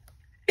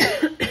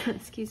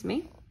 Excuse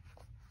me.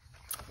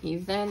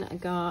 You've then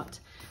got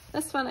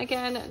this one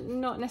again,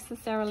 not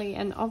necessarily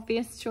an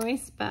obvious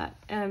choice, but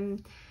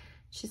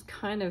she's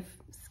kind of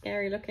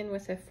scary looking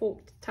with her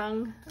forked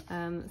tongue.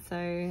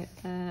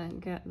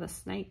 Get the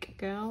snake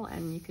girl,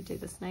 and you could do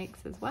the snakes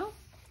as well.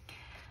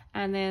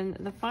 And then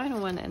the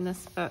final one in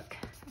this book,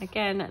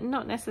 again,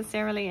 not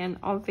necessarily an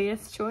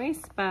obvious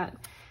choice, but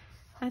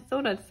I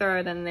thought I'd throw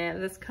it in there.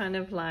 This kind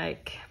of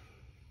like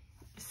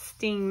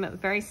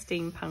very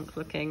steampunk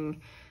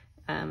looking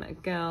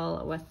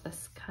girl with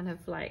this kind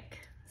of like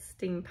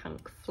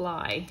steampunk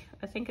fly.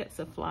 I think it's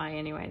a fly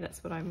anyway.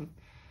 That's what I'm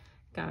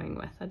going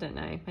with. I don't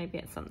know, maybe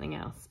it's something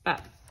else,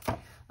 but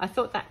I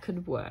thought that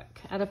could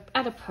work at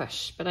a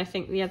push. But I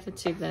think the other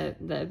two,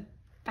 the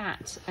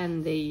bat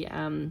and the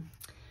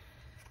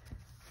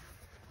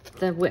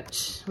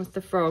witch with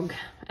the frog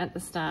at the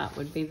start,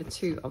 would be the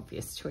two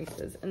obvious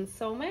choices in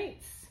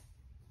Soulmates.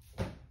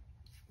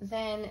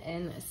 Then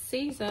in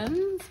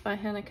Seasons by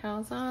Hannah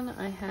Carlzon,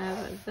 I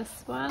have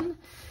this one.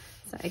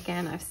 So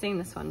again, I've seen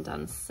this one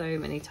done so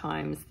many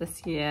times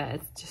this year.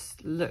 It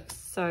just looks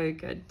so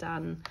good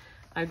done.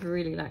 I'd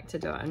really like to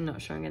do it. I'm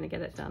not sure I'm going to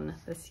get it done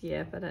this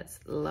year, but it's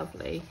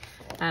lovely.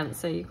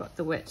 So you've got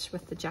the witch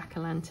with the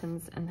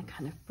jack-o'-lanterns and the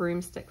kind of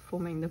broomstick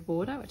forming the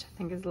border, which I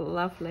think is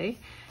lovely.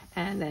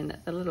 And then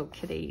the little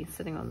kitty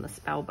sitting on the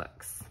spell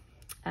books.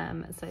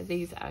 So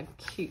these are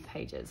cute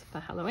pages for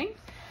Halloween.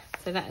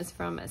 So that is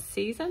from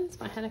Seasons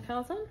by Hannah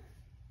Carlzon.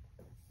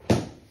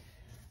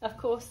 Of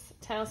course,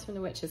 Tales from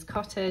the Witch's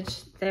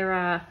Cottage. There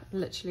are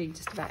literally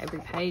just about every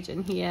page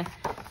in here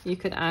you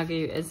could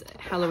argue is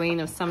Halloween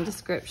of some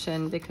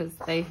description, because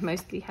they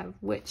mostly have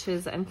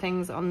witches and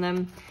things on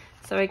them.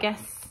 So I guess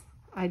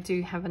I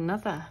do have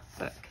another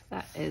book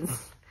that is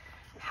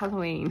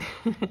Halloween.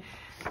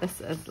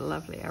 This is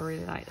lovely. I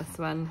really like this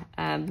one.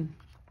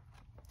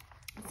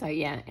 So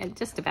yeah,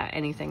 just about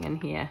anything in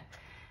here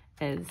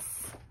is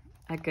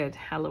a good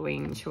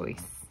Halloween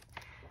choice.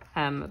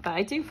 But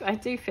I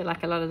do feel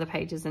like a lot of the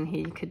pages in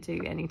here you could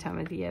do any time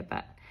of the year,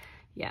 but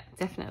yeah,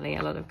 definitely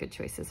a lot of good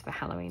choices for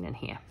Halloween in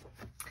here.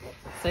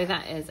 So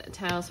that is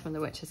Tales from the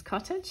Witch's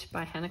Cottage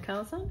by Hannah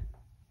Carlzon.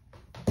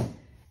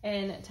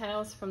 In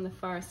Tales from the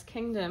Forest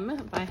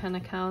Kingdom by Hannah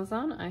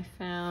Carlzon, I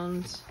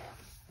found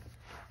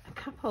a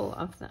couple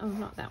of the, oh,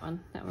 not that one,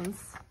 that one's,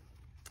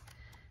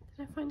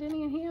 did I find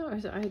any in here, or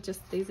is it,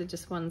 these are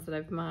just ones that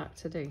I've marked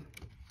to do.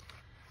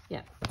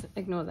 Yeah,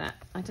 ignore that.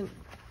 I don't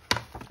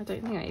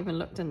think I even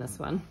looked in this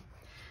one.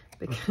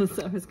 because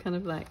I was kind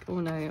of like, oh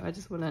no, I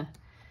just want to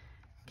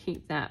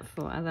keep that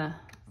for other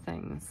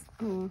things.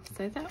 Oh,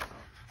 so that,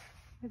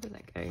 where did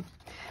that go?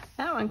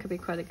 That one could be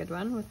quite a good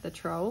one with the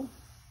troll.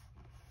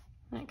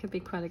 That could be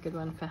quite a good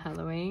one for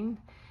Halloween.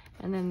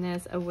 And then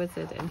there's a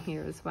wizard in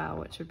here as well,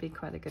 which would be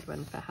quite a good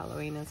one for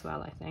Halloween as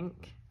well, I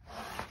think.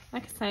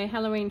 Like I say,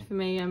 Halloween for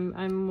me,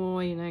 I'm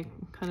more, you know,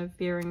 kind of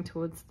veering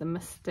towards the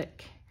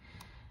mystic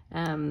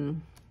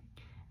and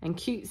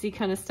cutesy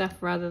kind of stuff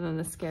rather than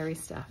the scary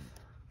stuff.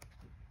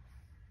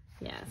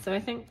 Yeah, so I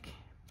think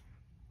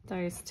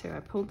those two, I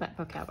pulled that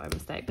book out by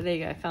mistake, but there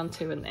you go, I found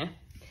two in there.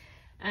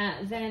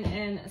 Then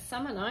in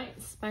Summer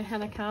Nights by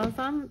Hannah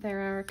Karzon, there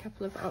are a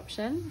couple of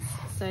options.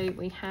 So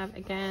we have,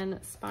 again,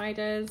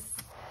 spiders.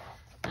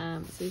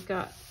 So you've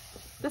got,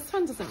 this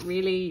one doesn't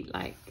really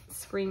like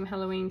scream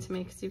Halloween to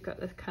me because you've got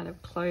this kind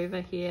of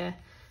clover here,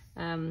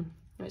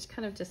 which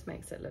kind of just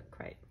makes it look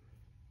quite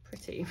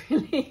pretty,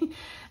 really.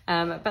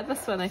 But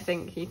this one, I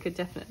think you could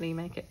definitely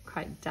make it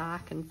quite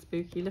dark and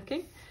spooky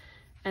looking.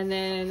 And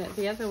then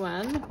the other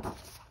one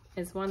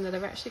is one that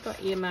I've actually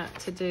got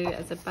earmarked to do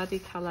as a buddy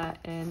colour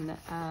in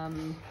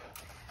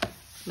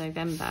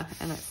November,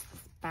 and it's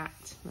this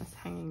bat, this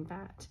hanging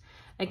bat.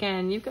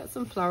 Again, you've got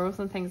some florals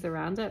and things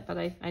around it, but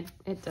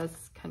it does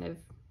kind of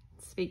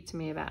speak to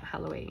me about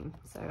Halloween,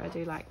 so I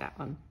do like that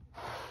one.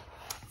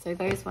 So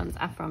those ones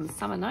are from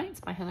Summer Nights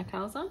by Hannah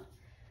Karzon.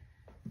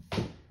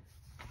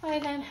 I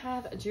then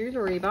have a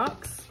jewellery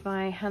box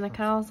by Hannah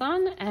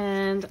Karzon,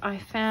 and I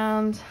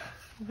found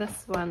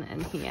this one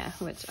in here,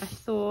 which I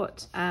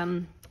thought,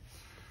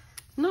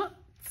 not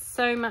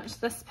so much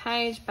this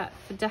page, but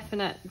for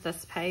definite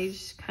this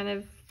page kind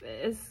of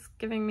is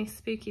giving me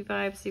spooky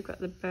vibes. You've got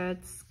the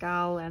bird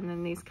skull and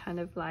then these kind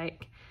of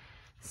like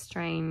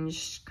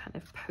strange kind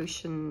of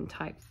potion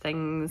type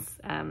things,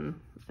 and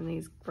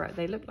these,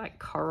 they look like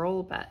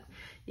coral, but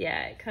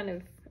yeah,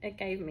 it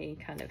gave me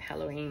kind of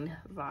Halloween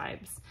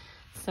vibes.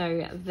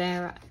 So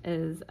there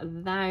is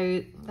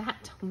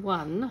that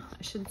one,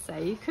 I should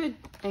say. You could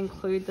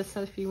include this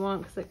if you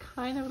want, because it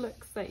kind of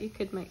looks like you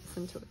could make this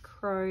into a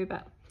crow,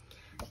 but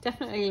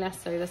definitely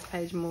less so this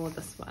page, more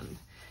this one.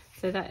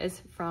 So that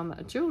is from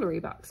a jewellery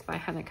box by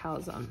Hannah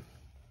Karzon.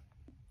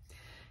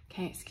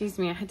 Okay, excuse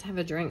me, I had to have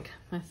a drink.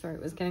 My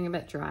throat was getting a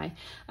bit dry.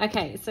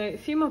 Okay, so a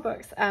few more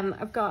books.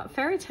 I've got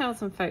Fairy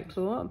Tales and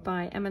Folklore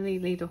by Emily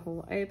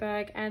Leaderhall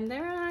Oberg, and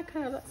there are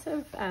kind of lots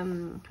of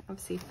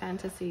obviously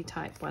fantasy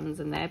type ones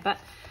in there, but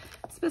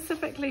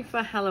specifically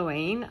for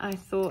Halloween, I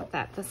thought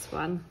that this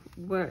one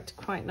worked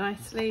quite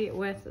nicely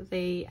with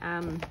the,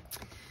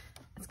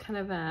 it's kind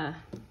of a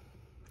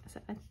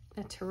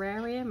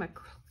terrarium,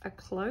 a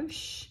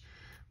cloche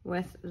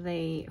with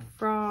the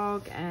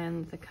frog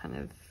and the kind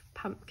of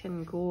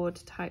pumpkin gourd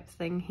type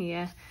thing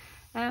here.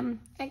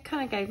 It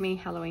kind of gave me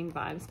Halloween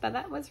vibes, but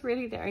that was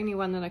really the only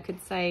one that I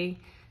could say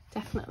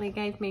definitely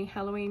gave me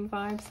Halloween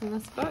vibes in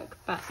this book,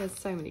 but there's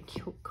so many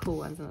cool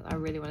ones in it. I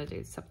really want to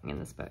do something in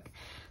this book.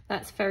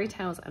 That's Fairy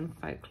Tales and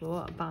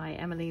Folklore by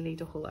Emily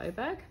Leaderhall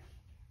Oberg.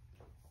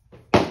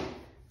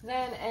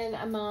 Then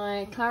in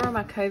my Clara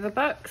Markova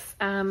books,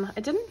 I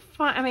didn't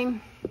find, I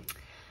mean,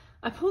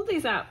 I pulled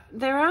these out.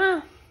 There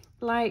are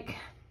like,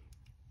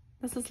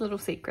 this is little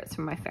secrets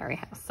from my fairy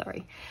house,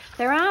 sorry.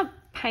 There are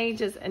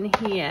pages in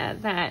here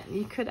that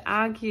you could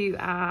argue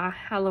are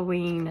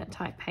Halloween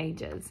type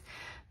pages,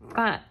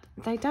 but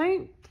they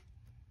don't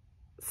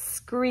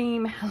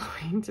scream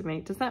Halloween to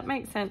me. Does that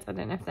make sense? I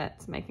don't know if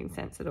that's making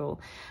sense at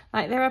all.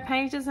 Like there are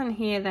pages in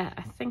here that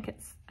I think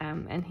it's,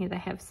 in here they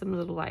have some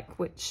little like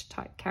witch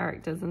type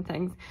characters and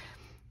things,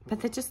 but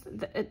they're just,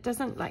 it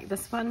doesn't, like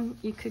this one,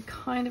 you could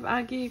kind of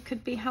argue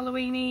could be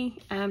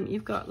Halloween-y.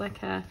 You've got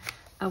like a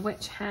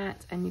witch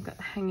hat, and you've got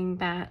the hanging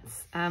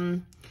bats,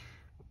 and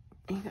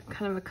you've got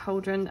kind of a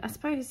cauldron. I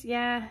suppose,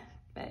 yeah,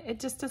 it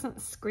just doesn't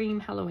scream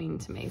Halloween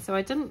to me. So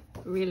I didn't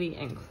really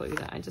include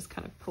it. I just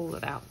kind of pulled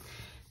it out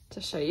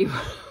to show you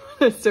what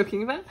I was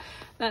talking about.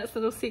 That's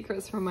Little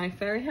Secrets from My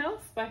Fairy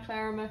House by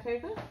Clara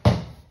Markova.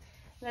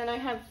 Then I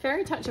have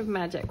Fairy Touch of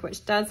Magic,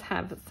 which does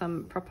have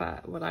some proper,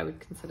 what I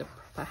would consider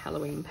proper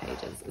Halloween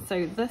pages.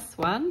 So this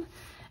one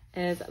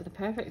is the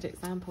perfect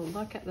example.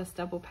 Look at this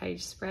double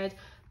page spread.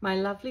 My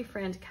lovely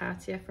friend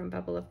Katia from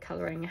Bubble of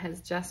Colouring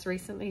has just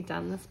recently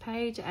done this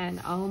page,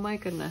 and oh my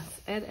goodness,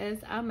 it is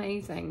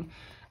amazing.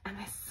 And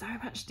there's so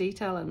much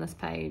detail in this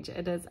page.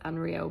 It is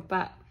unreal,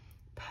 but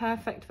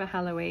perfect for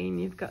Halloween.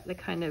 You've got the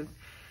kind of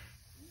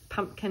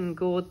pumpkin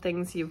gourd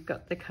things, you've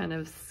got the kind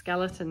of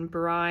skeleton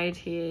bride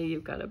here,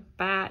 you've got a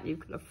bat, you've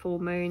got a full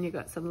moon, you've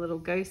got some little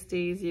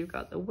ghosties, you've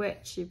got the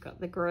witch, you've got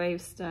the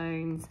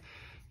gravestones,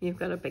 you've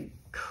got a big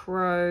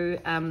crow.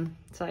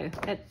 So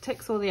it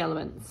ticks all the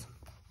elements,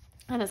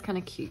 and it's kind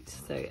of cute,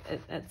 so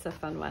it's a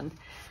fun one.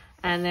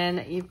 And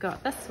then you've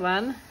got this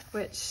one,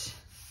 which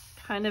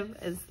kind of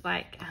is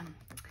like,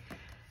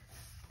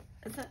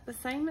 is that the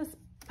same as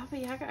Baba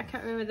Yaga? I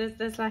can't remember.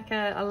 There's like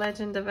a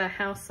legend of a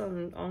house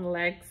on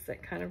legs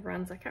that kind of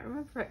runs. I can't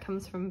remember if it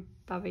comes from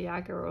Baba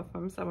Yaga or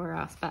from somewhere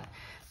else, but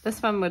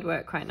this one would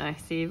work quite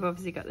nicely. You've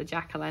obviously got the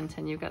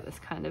jack-o'-lantern, you've got this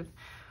kind of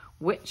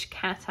witch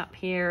cat up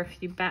here, a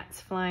few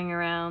bats flying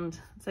around.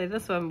 So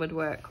this one would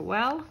work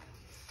well.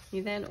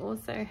 You then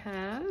also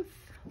have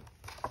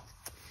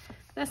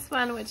this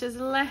one, which is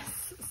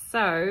less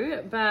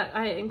so, but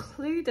I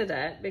included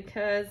it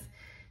because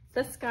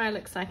this guy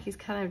looks like he's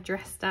kind of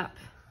dressed up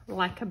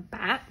like a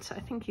bat. I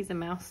think he's a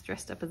mouse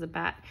dressed up as a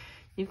bat.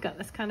 You've got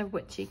this kind of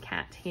witchy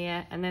cat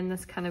here, and then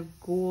this kind of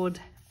gourd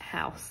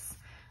house.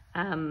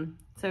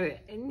 So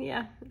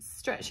yeah,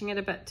 stretching it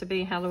a bit to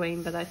be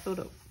Halloween, but I thought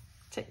it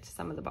ticked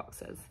some of the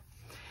boxes.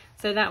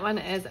 So that one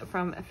is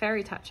from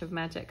Fairy Touch of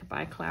Magic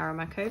by Clara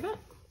Markova.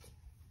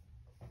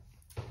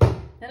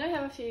 Then I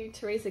have a few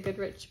Teresa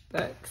Goodrich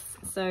books.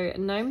 So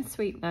Gnome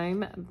Sweet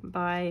Gnome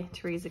by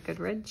Teresa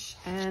Goodrich,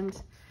 and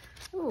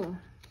oh,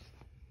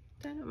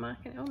 don't mark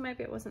it. Oh,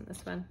 maybe it wasn't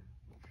this one.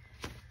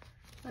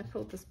 I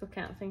pulled this book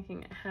out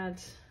thinking it had,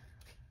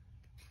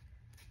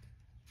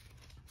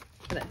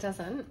 but it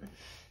doesn't.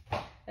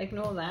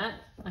 Ignore that.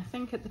 I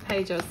think the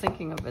page I was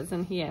thinking of is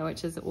in here,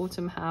 which is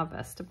Autumn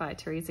Harvest by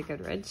Teresa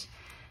Goodrich.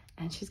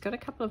 And she's got a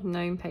couple of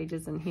gnome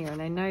pages in here,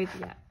 and I know,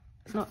 yeah,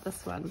 not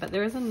this one, but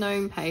there is a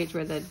gnome page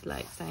where they're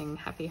like saying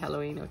Happy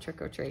Halloween or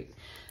Trick or Treat.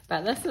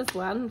 But this is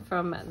one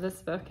from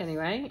this book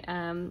anyway,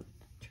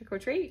 Trick or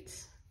Treat,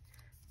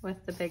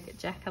 with the big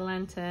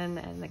jack-o'-lantern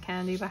and the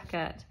candy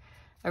bucket.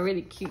 A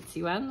really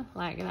cutesy one,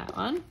 like that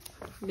one.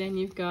 Then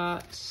you've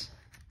got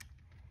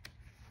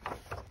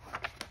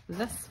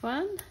this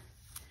one.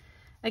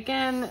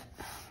 Again,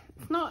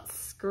 it's not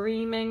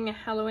screaming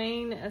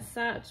Halloween as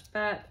such,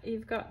 but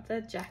you've got the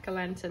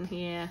jack-o'-lantern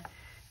here.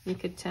 You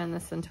could turn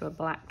this into a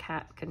black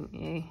cat, couldn't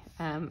you?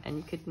 And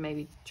you could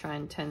maybe try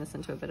and turn this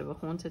into a bit of a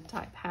haunted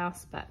type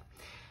house, but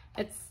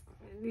it's,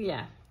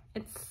 yeah,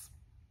 it's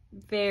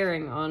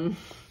bearing on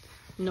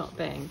not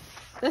being.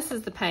 This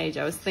is the page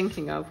I was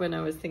thinking of when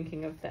I was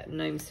thinking of that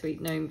Gnome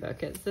Sweet Gnome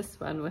book. It's this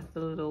one with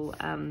the little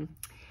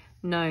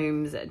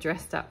gnomes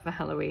dressed up for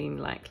Halloween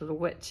like little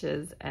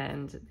witches,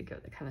 and they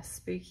got the kind of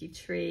spooky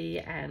tree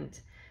and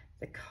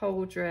the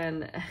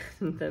cauldron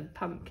and the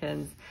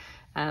pumpkins.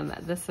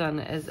 This one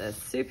is a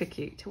super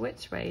cute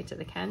Which Way to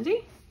the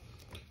Candy.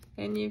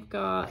 And you've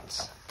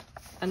got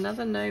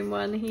another gnome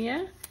one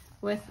here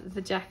with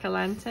the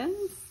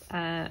jack-o'-lanterns.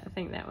 I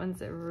think that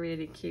one's a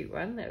really cute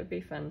one. That would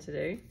be fun to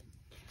do.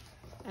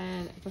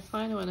 And the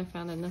final one I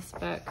found in this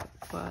book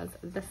was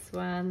this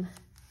one.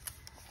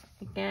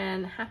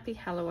 Again, Happy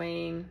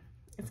Halloween.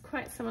 It's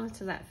quite similar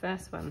to that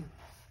first one,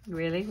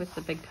 really, with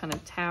the big kind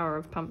of tower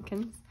of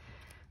pumpkins.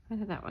 Where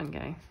did that one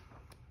go?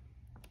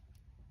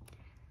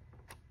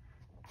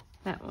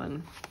 That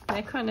one.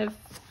 They're kind of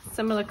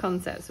similar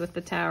concepts with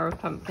the tower of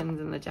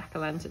pumpkins and the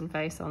jack-o'-lantern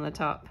face on the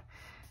top.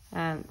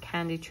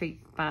 Candy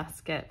treat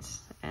basket,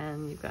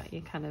 and you've got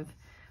your kind of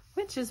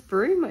witch's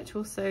broom, which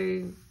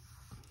also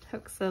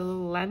hooks a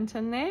little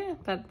lantern there,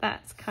 but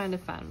that's kind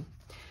of fun.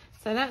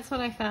 So that's what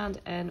I found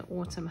in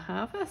Autumn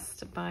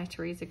Harvest by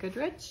Teresa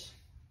Goodrich.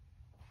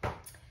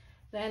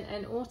 Then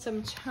in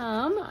Autumn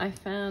Charm, I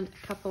found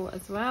a couple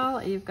as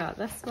well. You've got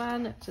this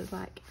one, which is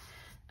like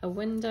a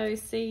window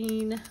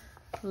scene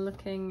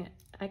looking,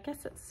 I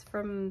guess it's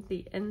from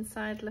the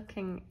inside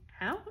looking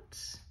out,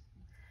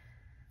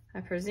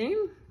 I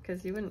presume,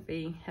 because you wouldn't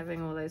be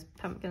having all those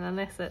pumpkins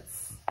unless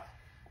it's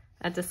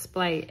a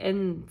display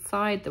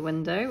inside the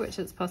window, which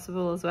is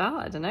possible as well,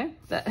 I don't know,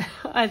 but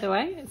either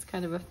way, it's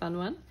kind of a fun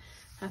one.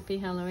 Happy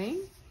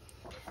Halloween.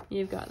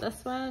 You've got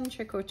this one,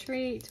 Trick or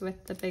Treat,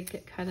 with the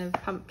big kind of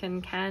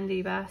pumpkin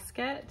candy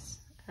basket.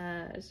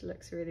 It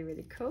looks really,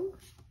 really cool.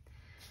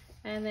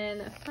 And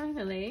then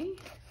finally,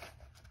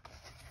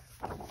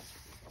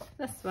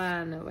 this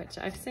one, which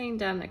I've seen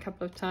done a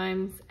couple of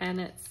times,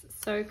 and it's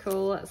so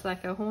cool. It's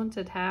like a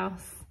haunted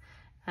house.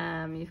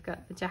 You've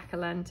got the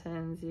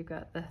jack-o'-lanterns, you've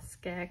got the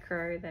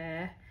scarecrow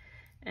there,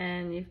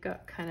 and you've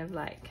got kind of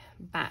like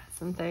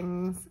bats and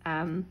things.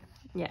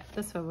 Yeah,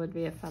 this one would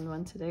be a fun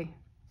one to do.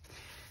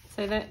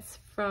 So that's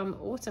from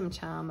Autumn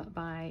Charm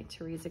by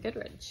Teresa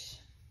Goodrich.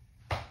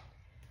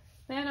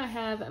 Then I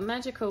have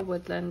Magical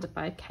Woodland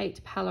by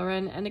Kate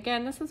Palloran. And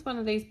again, this is one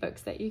of these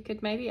books that you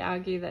could maybe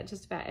argue that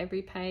just about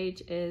every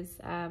page is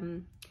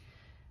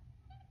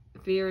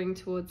veering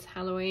towards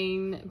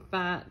Halloween,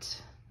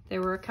 but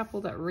there were a couple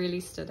that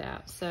really stood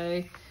out.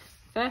 So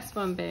first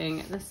one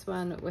being this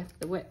one with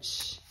the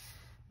witch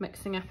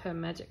mixing up her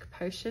magic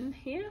potion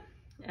here.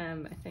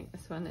 I think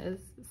this one is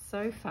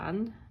so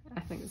fun. I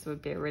think this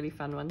would be a really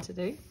fun one to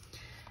do.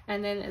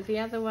 And then the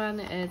other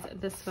one is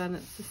this one.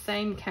 It's the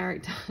same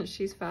character.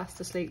 She's fast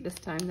asleep this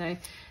time though.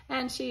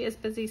 And she is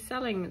busy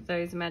selling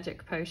those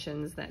magic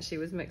potions that she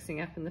was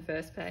mixing up in the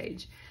first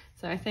page.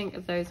 So I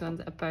think those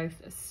ones are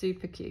both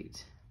super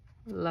cute.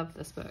 Love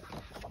this book.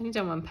 I've only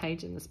done one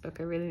page in this book.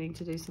 I really need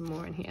to do some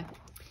more in here.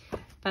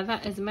 But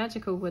that is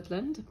Magical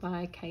Woodland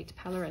by Kate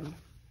Palloran.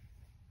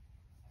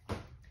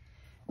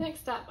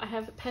 Next up, I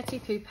have Petit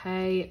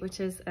Poupée, which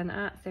is an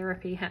Art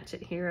Therapy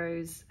Hatchet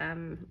Heroes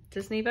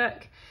Disney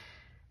book.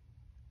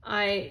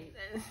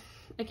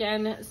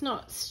 Again, it's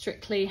not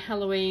strictly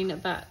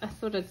Halloween, but I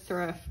thought I'd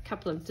throw a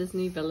couple of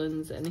Disney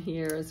villains in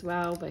here as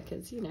well,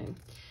 because, you know,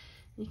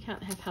 You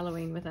can't have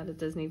Halloween without a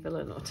Disney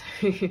villain or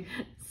two.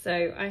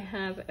 So I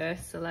have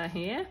Ursula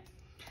here,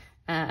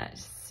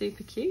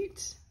 super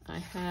cute. I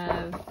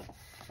have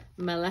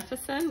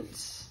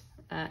Maleficent,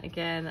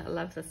 again, I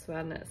love this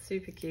one, it's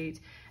super cute.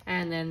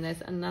 And then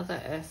there's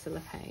another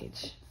Ursula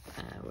page,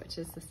 which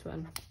is this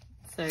one.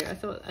 So I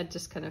thought I'd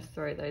just kind of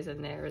throw those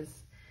in there as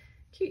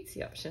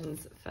cutesy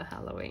options for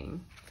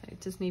Halloween. So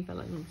Disney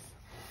villains.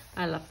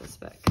 I love this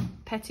book.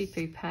 Petit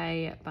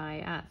Poupée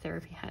by Art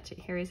Therapy Hachette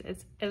Harries.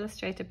 It's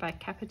illustrated by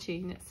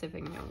Capucine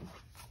Sauvignon.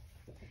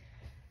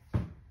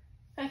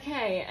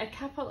 Okay, a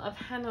couple of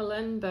Hannah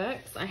Lynn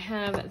books. I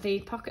have the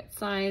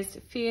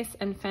pocket-sized Fierce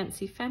and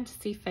Fancy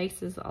Fantasy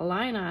Faces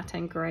line art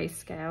and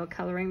grayscale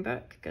colouring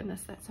book.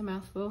 Goodness, that's a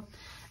mouthful.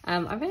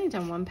 I've only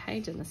done one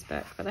page in this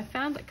book, but I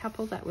found a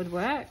couple that would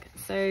work.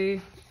 So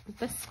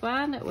this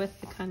one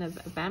with the kind of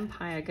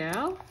vampire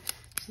girl.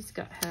 She's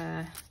got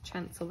her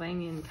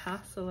Transylvanian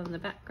castle in the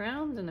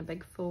background and a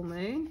big full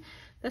moon.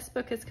 This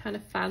book is kind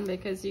of fun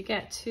because you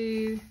get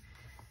two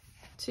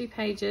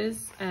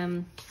pages.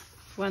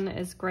 One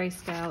is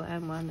grayscale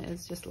and one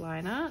is just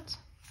line art.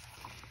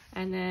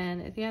 And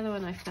then the other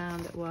one I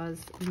found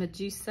was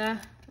Medusa.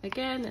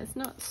 Again, it's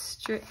not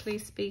strictly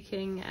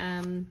speaking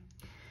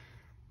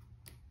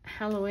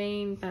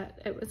Halloween, but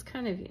it was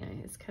kind of, you know,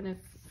 it's kind of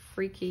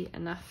freaky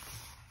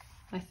enough,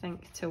 I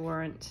think, to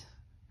warrant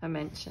a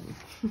mention.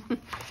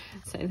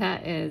 So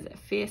that is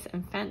Fierce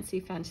and Fancy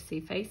Fantasy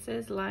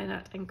Faces, line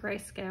art and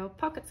grayscale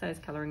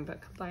pocket-sized colouring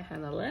book by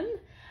Hannah Lynn.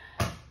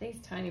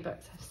 These tiny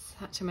books have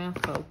such a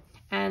mouthful.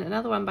 And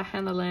another one by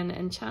Hannah Lynn,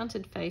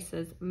 Enchanted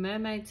Faces,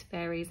 Mermaids,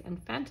 Fairies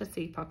and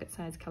Fantasy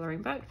pocket-sized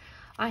colouring book.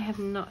 I have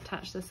not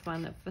touched this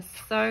one for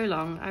so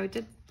long. I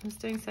was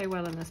doing so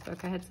well in this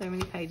book. I had so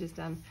many pages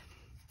done.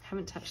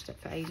 Haven't touched it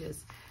for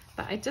ages.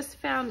 But I just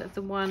found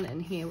the one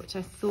in here which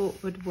I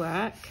thought would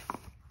work.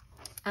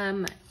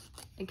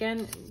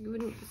 Again, you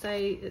wouldn't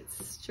say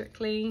it's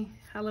strictly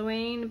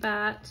Halloween,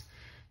 but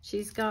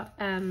she's got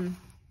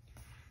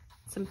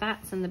some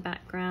bats in the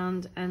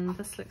background, and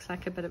this looks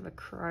like a bit of a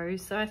crow,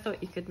 so I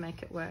thought you could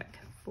make it work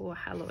for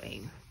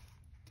Halloween.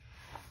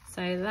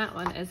 So that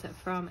one is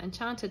from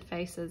Enchanted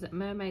Faces,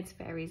 Mermaids,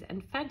 Fairies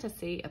and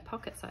Fantasy, a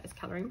pocket-sized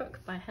colouring book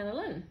by Hannah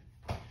Lynn.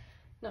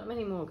 Not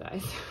many more,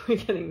 guys. We're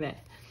getting there.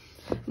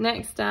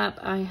 Next up,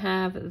 I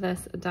have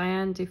this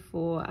Diane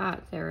Dufour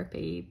Art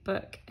Therapy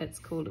book. It's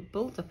called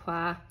Boule de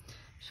Poire.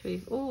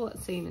 We've all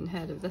seen and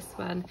heard of this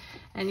one,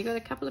 and you've got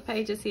a couple of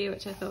pages here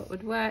which I thought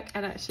would work,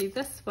 and actually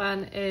this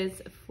one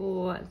is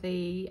for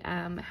the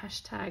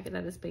hashtag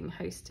that is being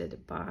hosted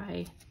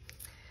by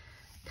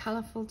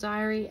Colourful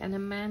Diary and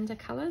Amanda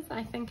Colours,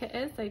 I think it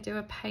is. They do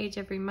a page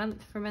every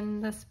month from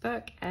in this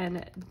book,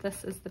 and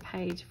this is the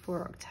page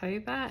for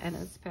October, and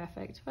it's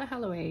perfect for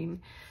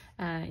Halloween.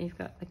 You've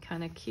got the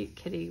kind of cute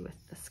kitty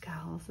with the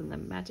skulls and the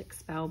magic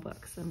spell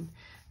books and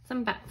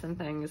some bats and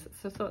things,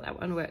 so I thought that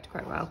one worked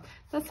quite well.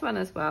 This one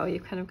as well,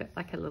 you've kind of got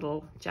like a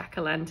little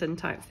jack-o'-lantern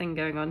type thing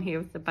going on here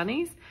with the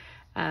bunnies,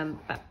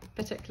 but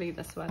particularly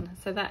this one.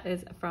 So that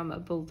is from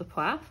Boule de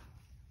Poire.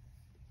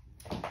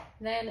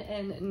 Then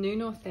in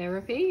Nuno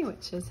Therapy,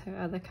 which is her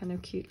other kind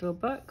of cute little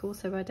book,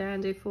 also by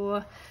Diane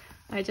Dufour,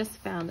 I just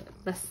found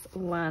this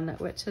one,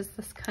 which is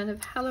this kind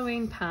of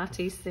Halloween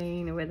party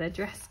scene where they're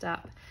dressed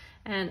up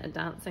and are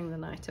dancing the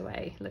night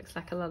away. Looks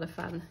like a lot of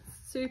fun,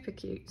 super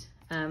cute.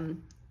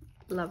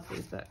 Love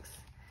these books,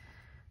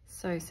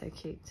 so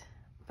cute.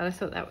 But I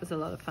thought that was a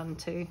lot of fun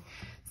too.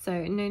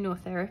 So Nuno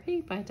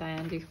Therapy by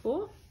Diane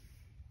Dufour.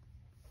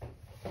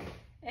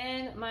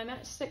 And my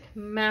Matchstick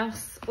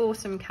Mouse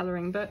autumn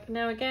colouring book.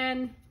 Now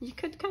again, you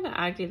could kind of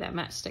argue that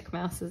Matchstick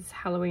Mouse is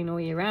Halloween all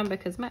year round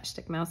because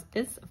Matchstick Mouse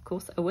is of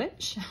course a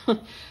witch.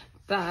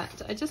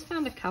 But I just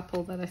found a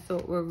couple that I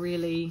thought were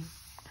really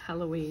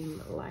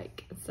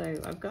Halloween-like. So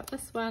I've got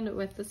this one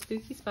with the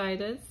spooky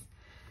spiders,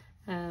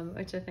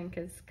 which I think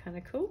is kind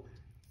of cool.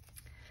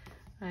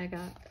 I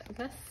got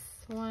this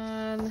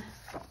one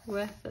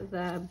with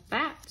the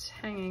bat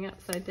hanging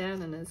upside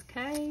down in his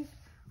cave,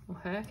 or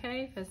her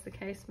cave as the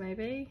case may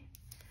be.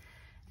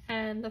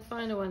 And the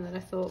final one that I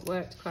thought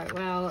worked quite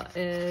well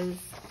is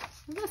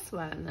this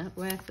one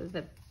with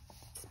the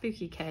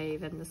spooky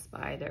cave and the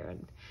spider,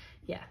 and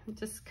yeah, it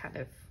just kind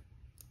of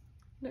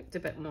looked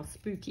a bit more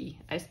spooky,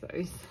 I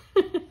suppose.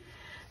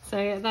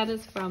 So that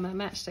is from a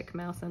Matchstick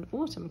Mouse and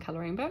Autumn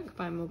colouring book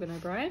by Morgan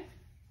O'Brien.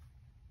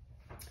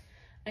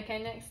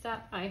 Okay, next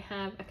up I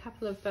have a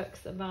couple of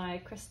books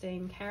by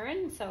Christine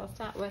Karen. So I'll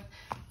start with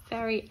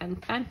Fairy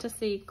and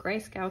Fantasy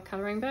Grayscale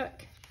colouring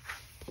book.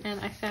 And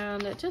I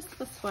found just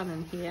this one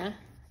in here.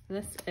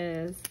 This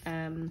is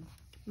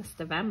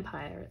Mr.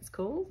 Vampire, it's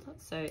called.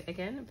 So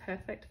again,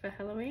 perfect for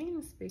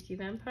Halloween, spooky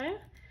vampire.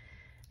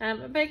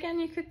 But again,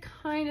 you could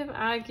kind of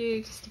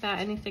argue just about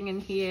anything in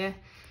here.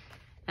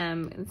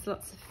 There's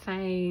lots of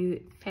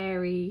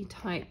fairy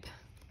type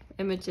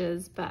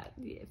images, but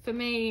for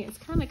me, it's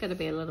kind of going to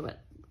be a little bit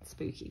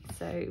spooky.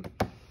 So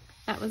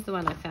that was the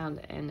one I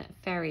found in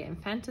Fairy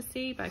and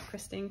Fantasy by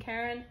Christine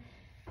Karen.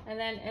 And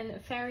then in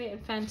Fairy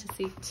and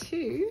Fantasy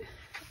 2,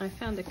 I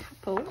found a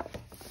couple.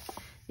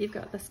 you've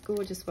got this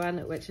gorgeous one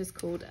which is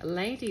called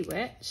Lady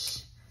Witch.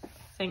 I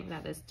think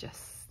that is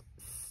just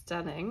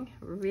stunning.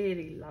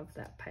 Really love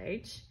that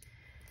page.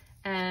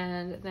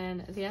 And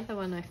then the other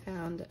one I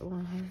found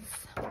was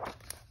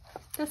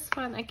this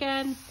one.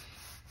 Again,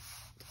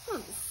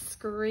 doesn't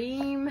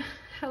scream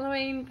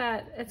Halloween,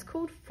 but it's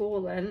called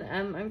Fallen.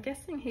 I'm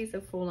guessing he's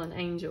a fallen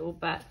angel,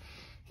 but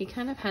he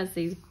kind of has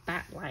these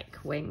bat-like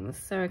wings,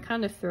 so I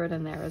kind of threw it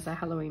in there as a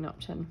Halloween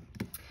option.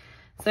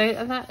 So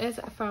that is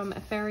from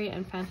Fairy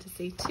and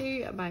Fantasy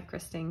 2 by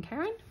Christine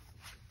Caron.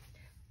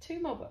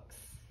 2 more books,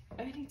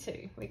 only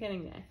 2, we're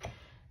getting there.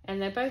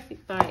 And they're both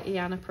by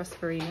Iana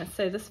Prosperina.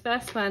 So this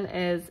first one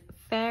is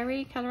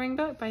Fairy Colouring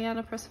Book by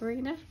Iana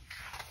Prosperina.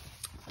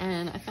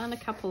 And I found a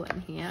couple in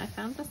here. I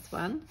found this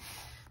one,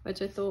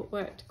 which I thought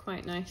worked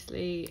quite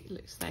nicely. It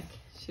looks like,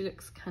 she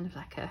looks kind of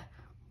like a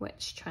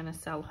witch trying to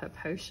sell her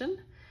potion.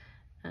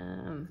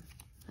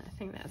 I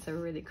think that's a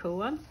really cool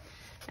one.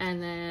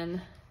 And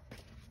then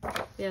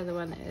the other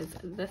one is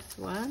this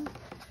one,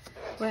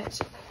 which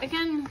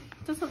again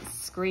doesn't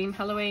scream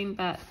Halloween,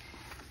 but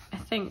I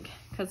think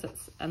because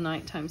it's a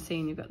nighttime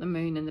scene, you've got the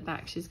moon in the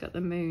back, she's got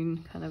the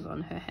moon kind of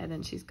on her head,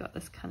 and she's got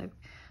this kind of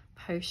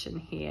potion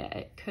here.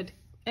 It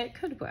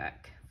could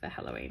work for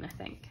Halloween, I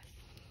think.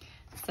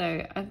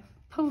 So I've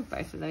pulled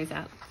both of those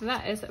out. So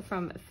that is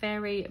from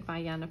Fairy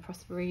by Iana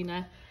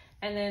Prosperina.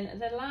 And then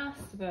the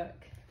last book,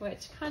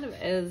 which kind of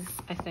is,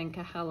 I think,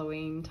 a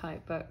Halloween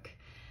type book.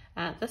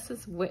 This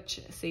is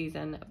Witch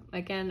Season,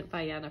 again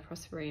by Iana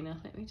Prosperina.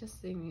 Let me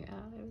just zoom you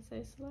out ever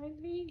so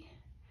slightly.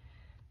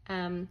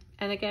 And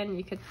again,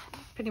 you could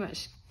pretty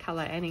much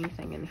colour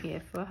anything in here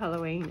for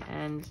Halloween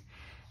and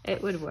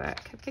it would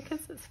work because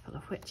it's full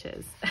of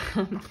witches.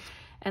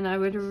 And I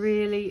would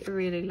really,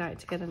 really like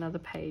to get another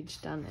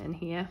page done in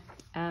here.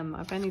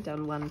 I've only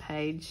done 1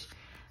 page.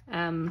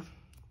 I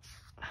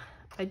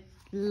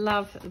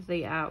love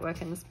the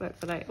artwork in this book,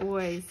 but I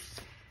always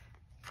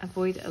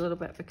avoid it a little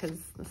bit because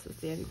this is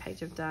the only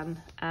page I've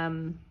done.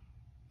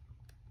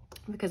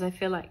 Because I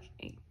feel like,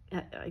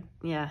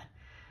 yeah,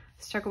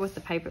 struggle with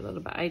the paper a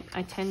little bit.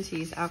 I tend to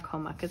use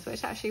alcohol markers,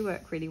 which actually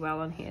work really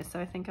well on here.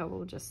 So I think I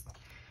will just,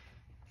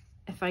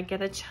 if I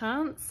get a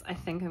chance, I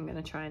think I'm going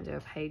to try and do a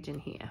page in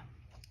here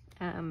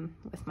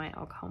with my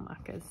alcohol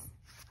markers.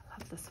 I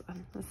love this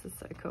one. This is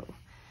so cool.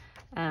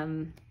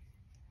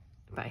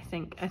 But I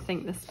think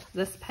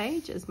this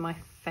page is my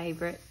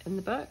favorite in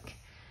the book.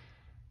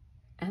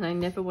 And I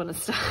never want to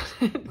start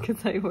it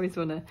because I always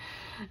want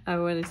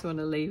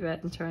to leave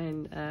it and try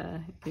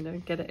and, you know,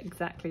 get it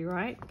exactly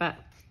right. But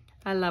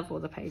I love all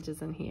the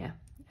pages in here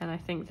and I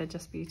think they're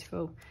just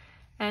beautiful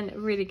and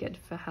really good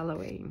for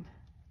Halloween.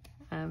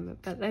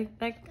 But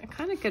they're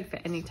kind of good for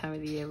any time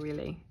of the year,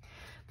 really.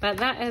 But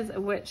that is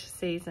Witch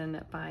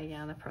Season by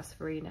Iana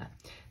Prosperina.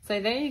 So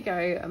there you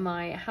go,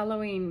 my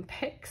Halloween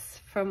picks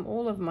from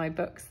all of my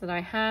books that I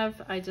have.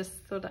 I just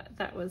thought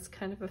that was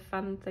kind of a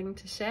fun thing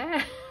to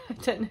share. I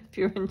don't know if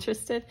you're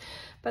interested,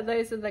 but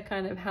those are the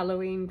kind of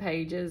Halloween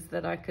pages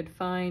that I could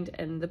find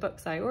in the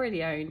books I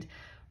already owned,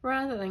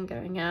 rather than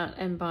going out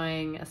and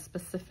buying a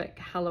specific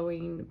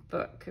Halloween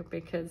book,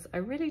 because I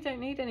really don't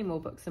need any more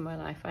books in my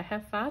life. I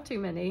have far too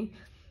many,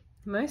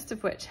 most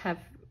of which have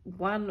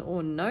 1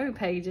 or no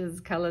pages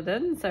coloured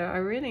in, so I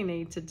really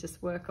need to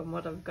just work on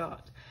what I've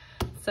got.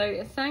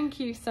 So thank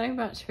you so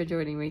much for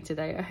joining me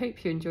today. I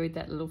hope you enjoyed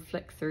that little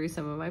flick through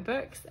some of my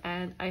books,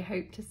 and I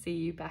hope to see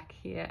you back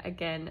here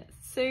again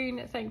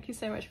soon. Thank you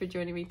so much for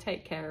joining me.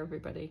 Take care,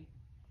 everybody.